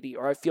anxiety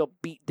or I feel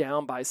beat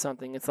down by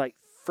something. It's like,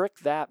 frick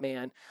that,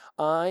 man.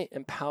 I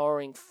am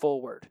powering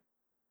forward.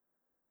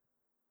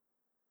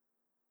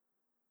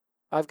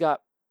 I've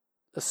got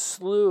a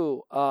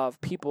slew of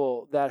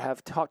people that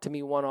have talked to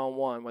me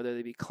one-on-one, whether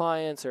they be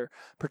clients or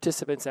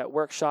participants at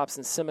workshops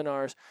and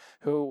seminars,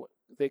 who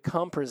they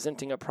come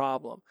presenting a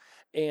problem.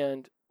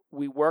 And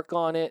we work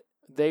on it.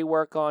 They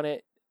work on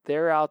it.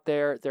 They're out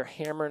there, they're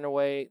hammering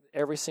away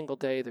every single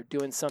day. They're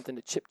doing something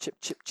to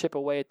chip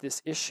away at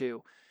this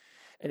issue.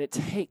 And it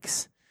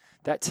takes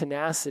that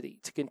tenacity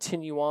to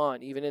continue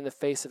on, even in the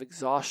face of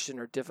exhaustion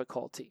or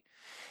difficulty.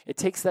 It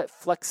takes that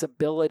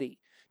flexibility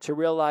to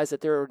realize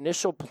that their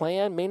initial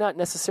plan may not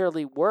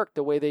necessarily work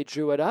the way they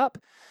drew it up.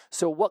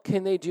 So what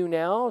can they do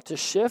now to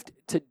shift,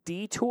 to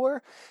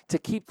detour, to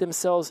keep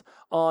themselves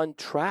on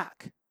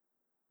track?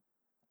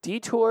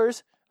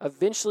 Detours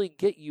eventually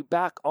get you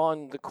back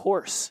on the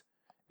course.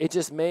 It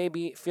just may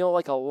feel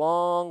like a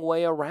long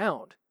way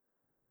around.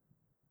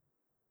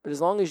 But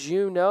as long as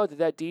you know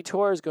that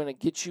detour is going to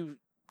get you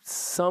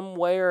some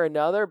way or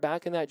another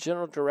back in that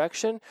general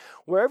direction,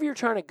 wherever you're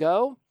trying to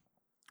go,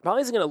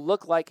 probably isn't going to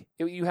look like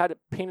you had it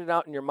painted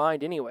out in your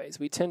mind anyways.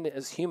 We tend to,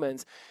 as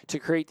humans, to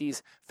create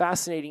these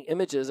fascinating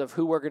images of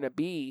who we're going to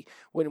be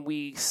when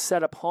we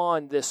set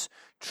upon this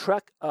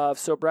trek of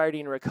sobriety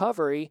and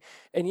recovery.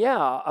 And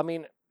yeah, I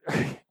mean,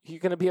 you're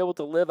going to be able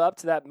to live up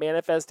to that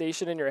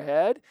manifestation in your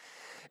head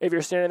if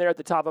you're standing there at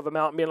the top of a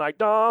mountain being like,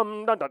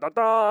 dum, dun, dun, dun,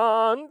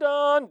 dun,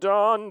 dun,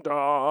 dun,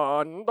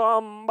 dun,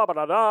 dum, ba, ba,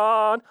 da,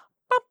 dun,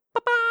 ba,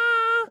 ba,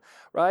 ba,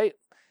 right?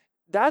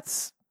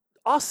 That's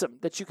awesome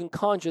that you can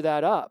conjure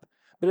that up.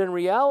 But in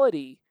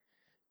reality,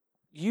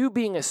 you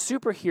being a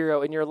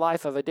superhero in your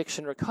life of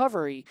addiction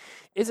recovery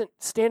isn't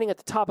standing at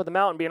the top of the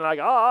mountain being like,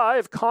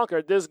 I've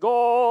conquered this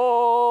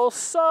goal,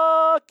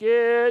 suck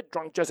it,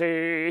 drunk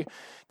Jesse.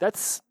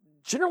 That's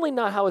generally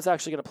not how it's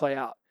actually going to play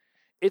out.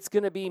 It's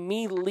going to be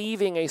me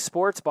leaving a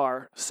sports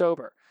bar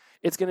sober.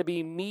 It's going to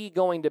be me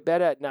going to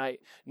bed at night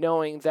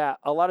knowing that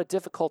a lot of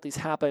difficulties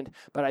happened,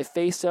 but I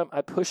faced them,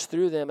 I pushed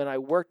through them, and I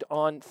worked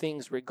on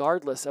things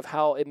regardless of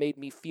how it made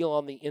me feel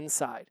on the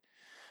inside.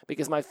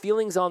 Because my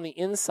feelings on the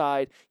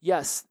inside,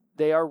 yes,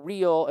 they are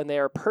real and they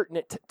are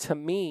pertinent to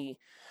me,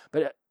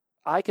 but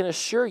I can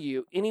assure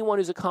you, anyone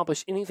who's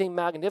accomplished anything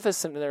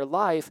magnificent in their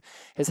life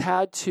has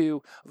had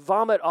to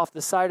vomit off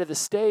the side of the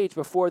stage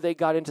before they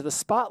got into the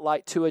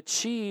spotlight to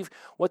achieve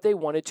what they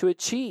wanted to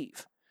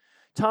achieve.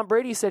 Tom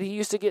Brady said he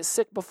used to get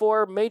sick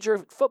before major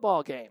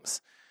football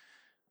games.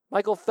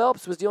 Michael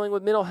Phelps was dealing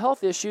with mental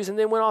health issues and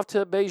then went off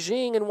to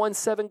Beijing and won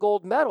 7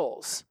 gold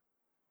medals.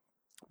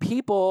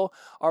 People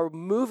are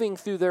moving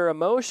through their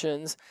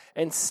emotions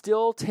and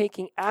still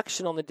taking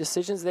action on the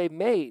decisions they've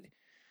made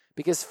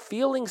because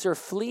feelings are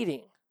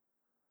fleeting.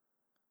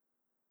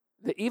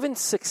 Even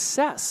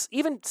success,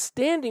 even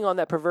standing on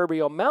that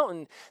proverbial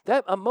mountain,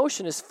 that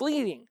emotion is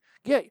fleeting.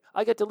 Yay,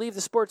 I get to leave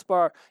the sports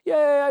bar.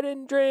 Yay, I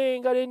didn't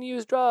drink. I didn't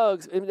use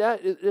drugs. And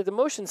the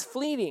emotion's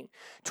fleeting.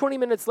 20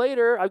 minutes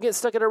later, I get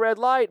stuck at a red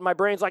light. And my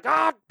brain's like,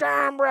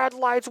 damn red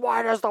lights.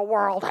 Why does the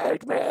world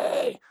hate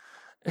me?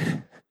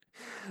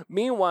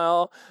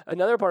 Meanwhile,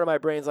 another part of my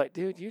brain's like,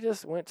 dude, you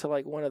just went to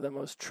like one of the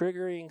most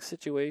triggering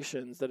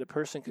situations that a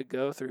person could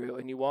go through,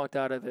 and you walked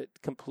out of it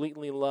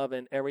completely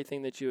loving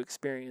everything that you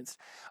experienced,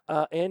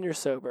 and you're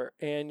sober,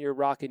 and you're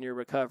rocking your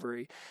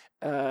recovery,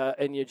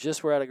 and you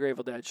just were at a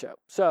Grateful Dead show.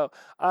 So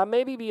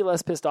maybe be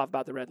less pissed off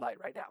about the red light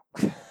right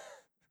now.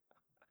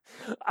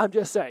 I'm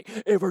just saying,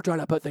 if we're trying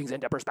to put things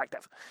into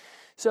perspective.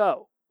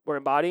 So we're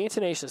embodying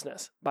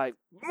tenaciousness by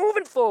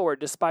moving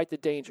forward despite the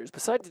dangers,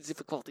 beside the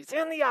difficulties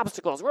and the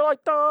obstacles. We're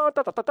like, dun,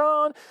 dun, dun, dun,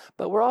 dun.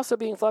 But we're also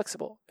being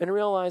flexible and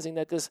realizing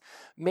that this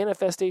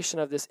manifestation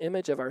of this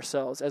image of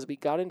ourselves as we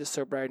got into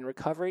sobriety and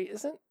recovery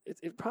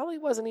it probably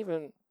wasn't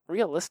even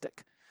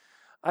realistic.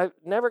 I'm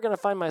never going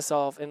to find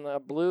myself in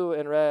a blue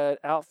and red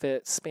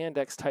outfit,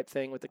 spandex type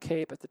thing with a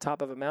cape at the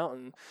top of a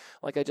mountain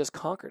like I just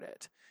conquered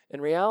it. In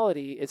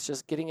reality, it's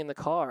just getting in the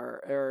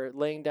car or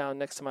laying down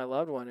next to my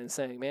loved one and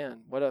saying,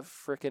 man, what a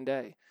freaking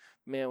day.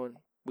 Man,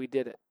 we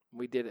did it.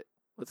 We did it.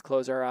 Let's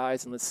close our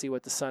eyes and let's see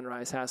what the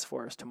sunrise has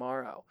for us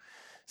tomorrow.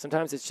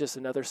 Sometimes it's just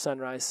another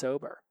sunrise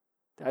sober.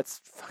 That's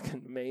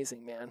fucking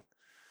amazing, man.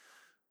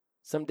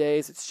 Some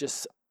days it's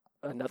just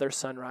another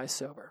sunrise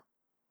sober.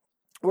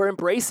 We're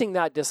embracing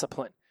that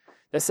discipline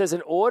that says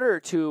in order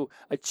to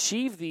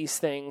achieve these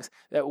things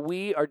that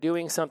we are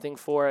doing something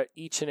for it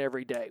each and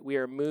every day. We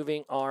are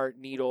moving our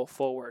needle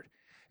forward.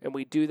 And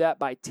we do that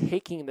by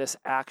taking this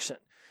action.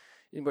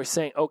 And we're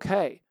saying,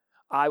 okay,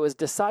 I was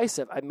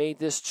decisive. I made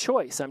this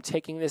choice. I'm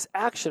taking this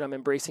action. I'm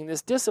embracing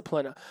this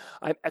discipline.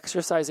 I'm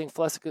exercising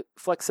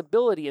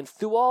flexibility. And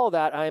through all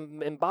that,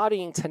 I'm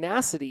embodying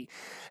tenacity.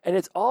 And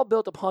it's all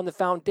built upon the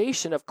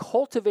foundation of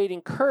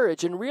cultivating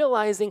courage and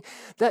realizing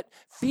that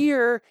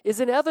fear is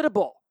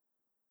inevitable.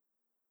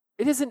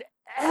 It is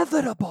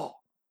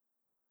inevitable.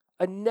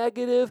 A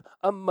negative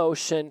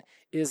emotion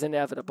is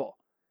inevitable,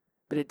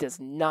 but it does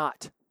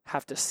not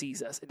have to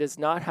seize us. It does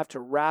not have to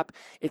wrap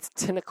its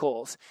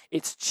tentacles,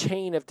 its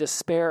chain of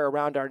despair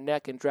around our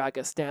neck and drag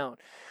us down.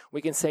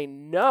 We can say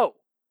no.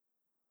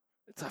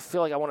 I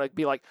feel like I want to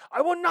be like,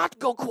 I will not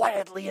go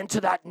quietly into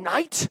that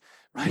night,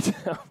 right?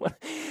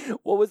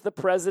 What was the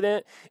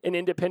president in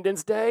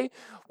Independence Day?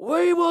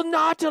 We will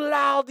not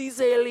allow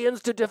these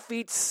aliens to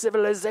defeat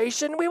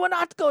civilization. We will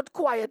not go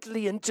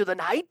quietly into the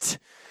night.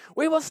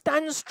 We will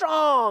stand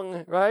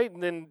strong, right?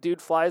 And then dude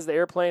flies the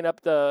airplane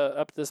up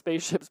the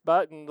spaceship's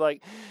butt and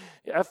like,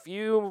 a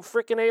few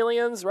freaking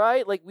aliens,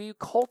 right? Like we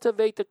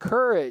cultivate the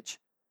courage.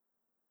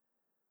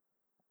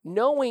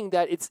 Knowing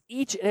that it's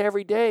each and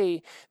every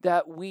day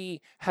that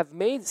we have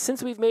made,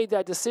 since we've made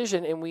that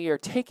decision and we are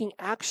taking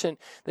action,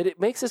 that it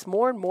makes us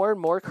more and more and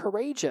more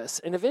courageous.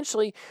 And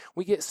eventually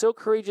we get so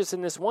courageous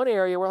in this one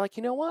area, we're like,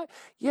 you know what?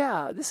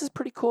 Yeah, this is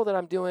pretty cool that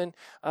I'm doing,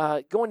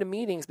 going to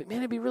meetings, but man,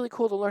 it'd be really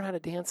cool to learn how to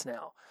dance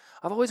now.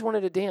 I've always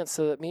wanted to dance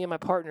so that me and my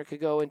partner could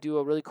go and do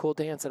a really cool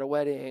dance at a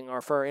wedding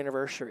or for our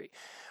anniversary.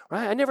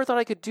 Right? I never thought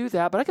I could do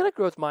that, but I got a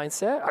growth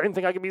mindset. I didn't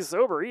think I could be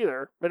sober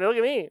either. But look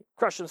at me,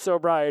 crushing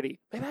sobriety.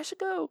 Maybe I should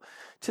go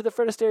to the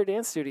Fred Astaire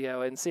dance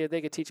studio and see if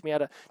they could teach me how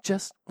to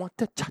just want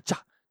to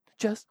cha-cha,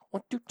 just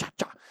want to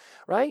cha-cha,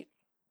 right?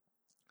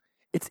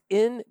 It's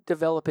in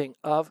developing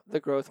of the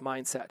growth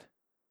mindset.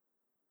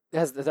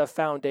 As the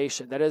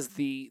foundation. That is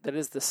the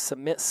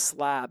cement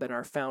slab in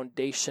our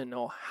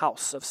foundational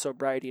house of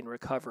sobriety and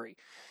recovery,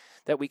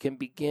 that we can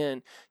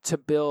begin to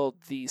build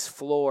these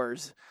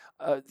floors,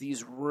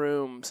 these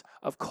rooms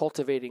of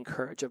cultivating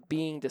courage, of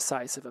being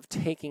decisive, of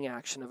taking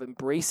action, of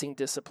embracing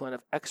discipline,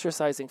 of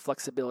exercising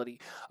flexibility,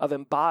 of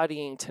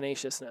embodying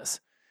tenaciousness.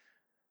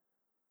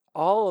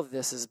 All of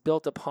this is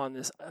built upon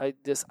this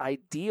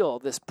ideal,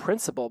 this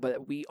principle,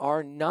 but we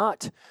are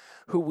not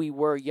who we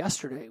were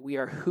yesterday. We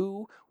are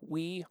who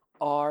we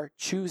are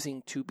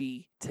choosing to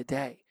be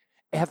today.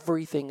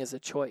 Everything is a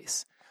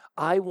choice.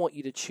 I want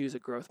you to choose a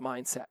growth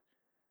mindset.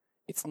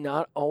 It's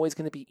not always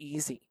going to be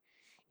easy.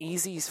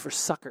 Easy's for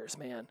suckers,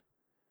 man.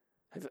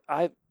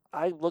 I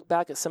look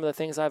back at some of the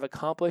things I've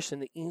accomplished,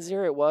 and the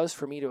easier it was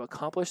for me to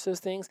accomplish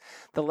those things,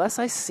 the less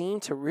I seem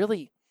to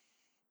really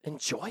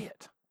enjoy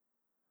it.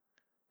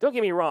 Don't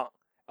get me wrong.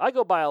 I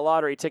go buy a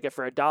lottery ticket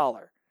for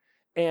 $1,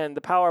 and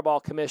the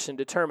Powerball Commission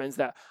determines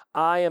that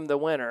I am the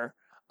winner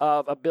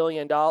of $1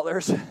 billion.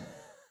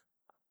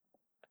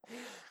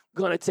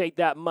 Gonna take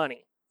that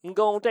money. I'm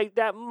gonna take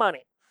that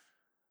money.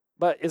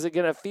 But is it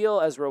gonna feel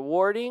as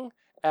rewarding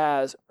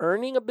as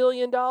earning $1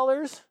 billion?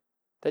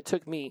 That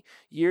took me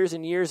years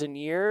and years and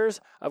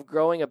years of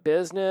growing a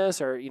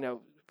business or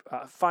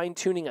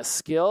fine-tuning a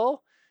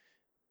skill.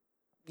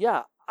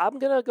 Yeah, I'm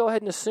going to go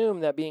ahead and assume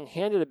that being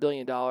handed $1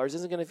 billion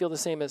isn't going to feel the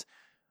same as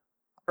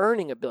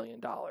earning $1 billion.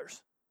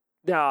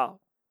 Now,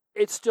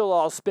 it still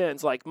all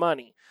spins like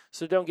money,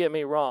 so don't get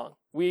me wrong.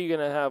 We're going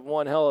to have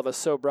one hell of a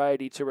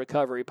sobriety to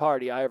recovery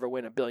party. I ever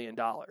win $1 billion.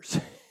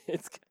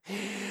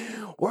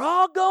 We're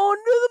all going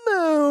to the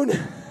moon.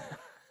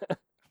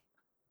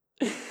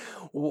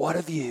 What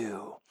a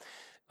view.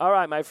 All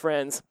right, my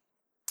friends,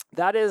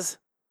 that is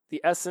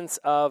the essence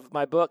of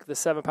my book, The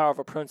 7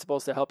 Powerful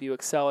Principles to Help You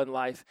Excel in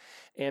Life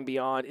and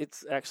Beyond.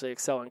 It's actually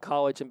excel in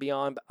college and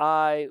beyond, but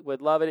I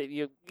would love it.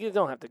 You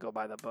don't have to go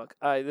buy the book.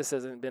 This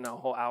hasn't been a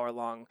whole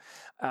hour-long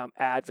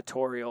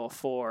advertorial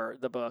for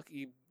the book.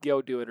 You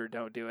go do it or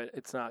don't do it.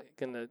 It's not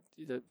going to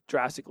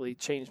drastically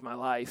change my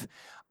life.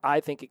 I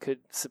think it could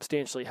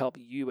substantially help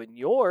you and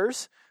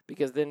yours,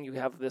 because then you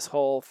have this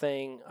whole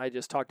thing I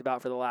just talked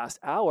about for the last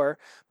hour,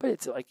 but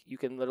it's like you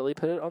can literally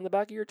put it on the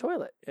back of your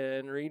toilet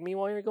and read me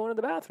while you're going to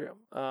the bathroom.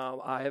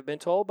 I have been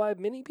told by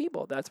many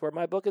people that's where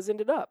my book has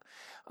ended up,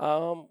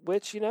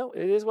 which, it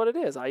is what it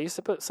is. I used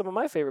to put some of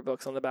my favorite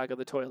books on the back of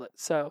the toilet.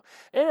 So,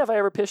 and if I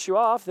ever piss you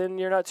off, then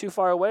you're not too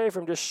far away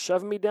from just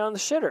shoving me down the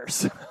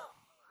shitters.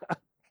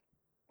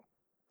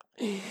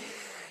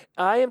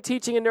 I am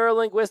teaching a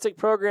neurolinguistic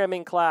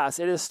programming class.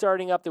 It is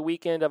starting up the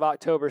weekend of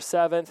October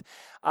 7th.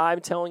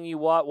 I'm telling you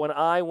what, when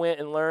I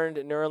went and learned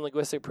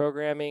neurolinguistic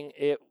programming,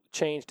 it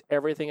changed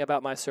everything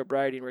about my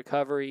sobriety and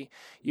recovery.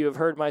 You have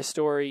heard my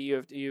story.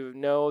 You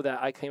know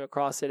that I came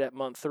across it at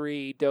month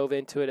 3, dove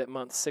into it at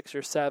month 6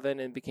 or 7,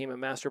 and became a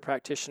master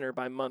practitioner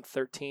by month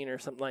 13 or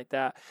something like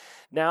that.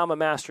 Now I'm a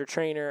master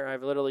trainer.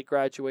 I've literally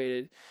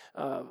graduated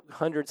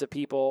hundreds of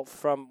people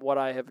from what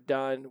I have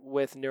done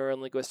with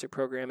neurolinguistic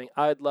programming.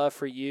 I'd love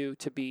for you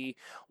to be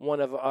one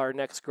of our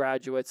next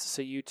graduates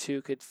so you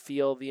too could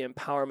feel the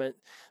empowerment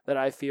that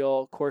I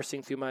feel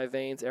coursing through my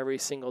veins every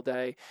single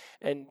day.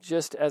 And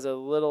just as a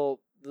little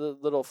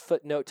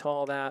footnote to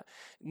all that,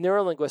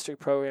 neurolinguistic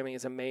programming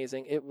is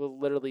amazing. It will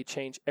literally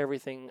change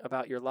everything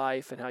about your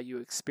life and how you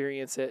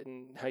experience it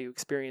and how you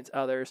experience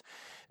others.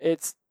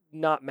 It's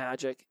not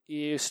magic.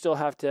 You still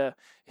have to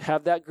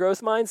have that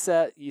growth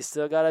mindset. You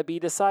still got to be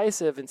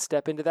decisive and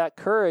step into that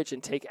courage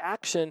and take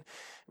action,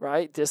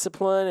 right?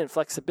 Discipline and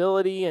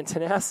flexibility and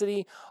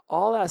tenacity,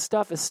 all that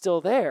stuff is still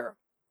there.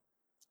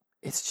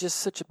 It's just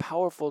such a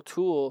powerful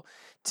tool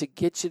to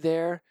get you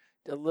there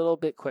a little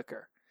bit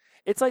quicker.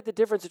 It's like the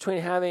difference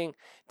between having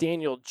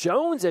Daniel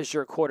Jones as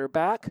your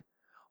quarterback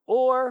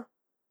or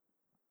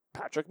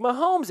Patrick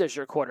Mahomes as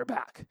your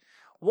quarterback.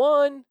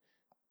 One,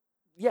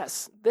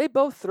 yes, they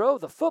both throw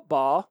the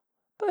football,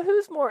 but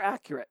who's more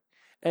accurate?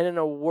 And in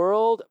a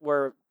world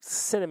where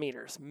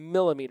centimeters,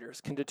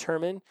 millimeters can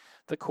determine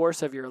the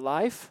course of your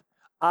life,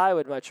 I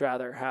would much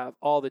rather have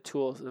all the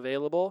tools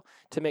available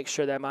to make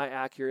sure that my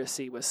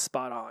accuracy was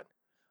spot on.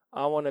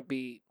 I want to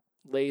be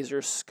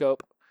laser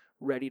scope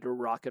ready to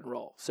rock and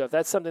roll. So if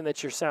that's something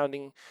that you're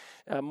sounding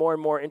more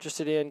and more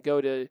interested in, go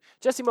to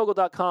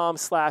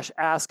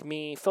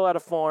jessemogul.com/askme, fill out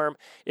a form.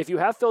 If you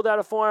have filled out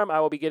a form,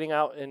 I will be getting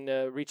out and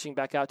reaching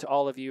back out to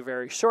all of you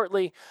very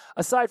shortly.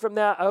 Aside from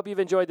that, I hope you've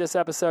enjoyed this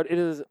episode. It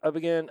is,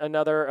 again,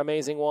 another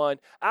amazing one.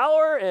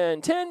 Hour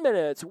and 10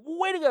 minutes.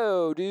 Way to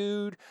go,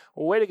 dude.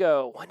 Way to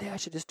go. One day I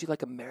should just do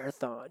like a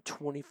marathon,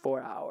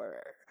 24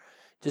 hour.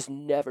 Just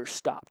never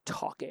stop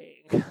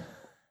talking.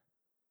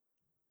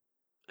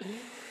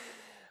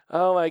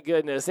 Oh my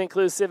goodness.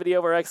 Inclusivity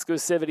over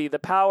exclusivity. The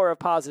power of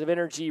positive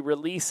energy,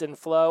 release, and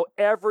flow.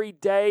 Every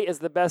day is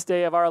the best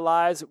day of our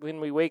lives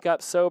when we wake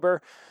up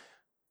sober.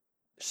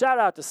 Shout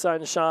out to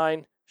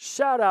Sunshine.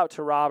 Shout out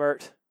to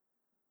Robert.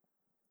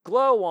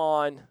 Glow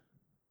on.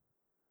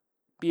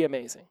 Be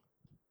amazing.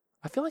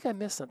 I feel like I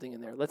missed something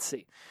in there. Let's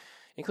see.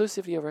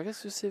 Inclusivity over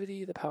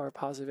exclusivity, the power of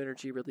positive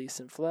energy, release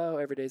and flow.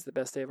 Every day is the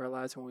best day of our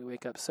lives when we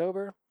wake up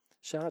sober.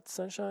 Shout out to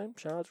Sunshine.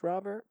 Shout out to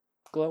Robert.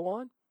 Glow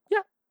on. Yeah,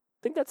 I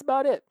think that's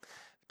about it.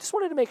 Just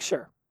wanted to make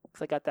sure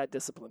because I got that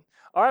discipline.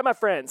 All right, my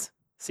friends.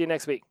 See you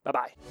next week.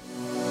 Bye-bye.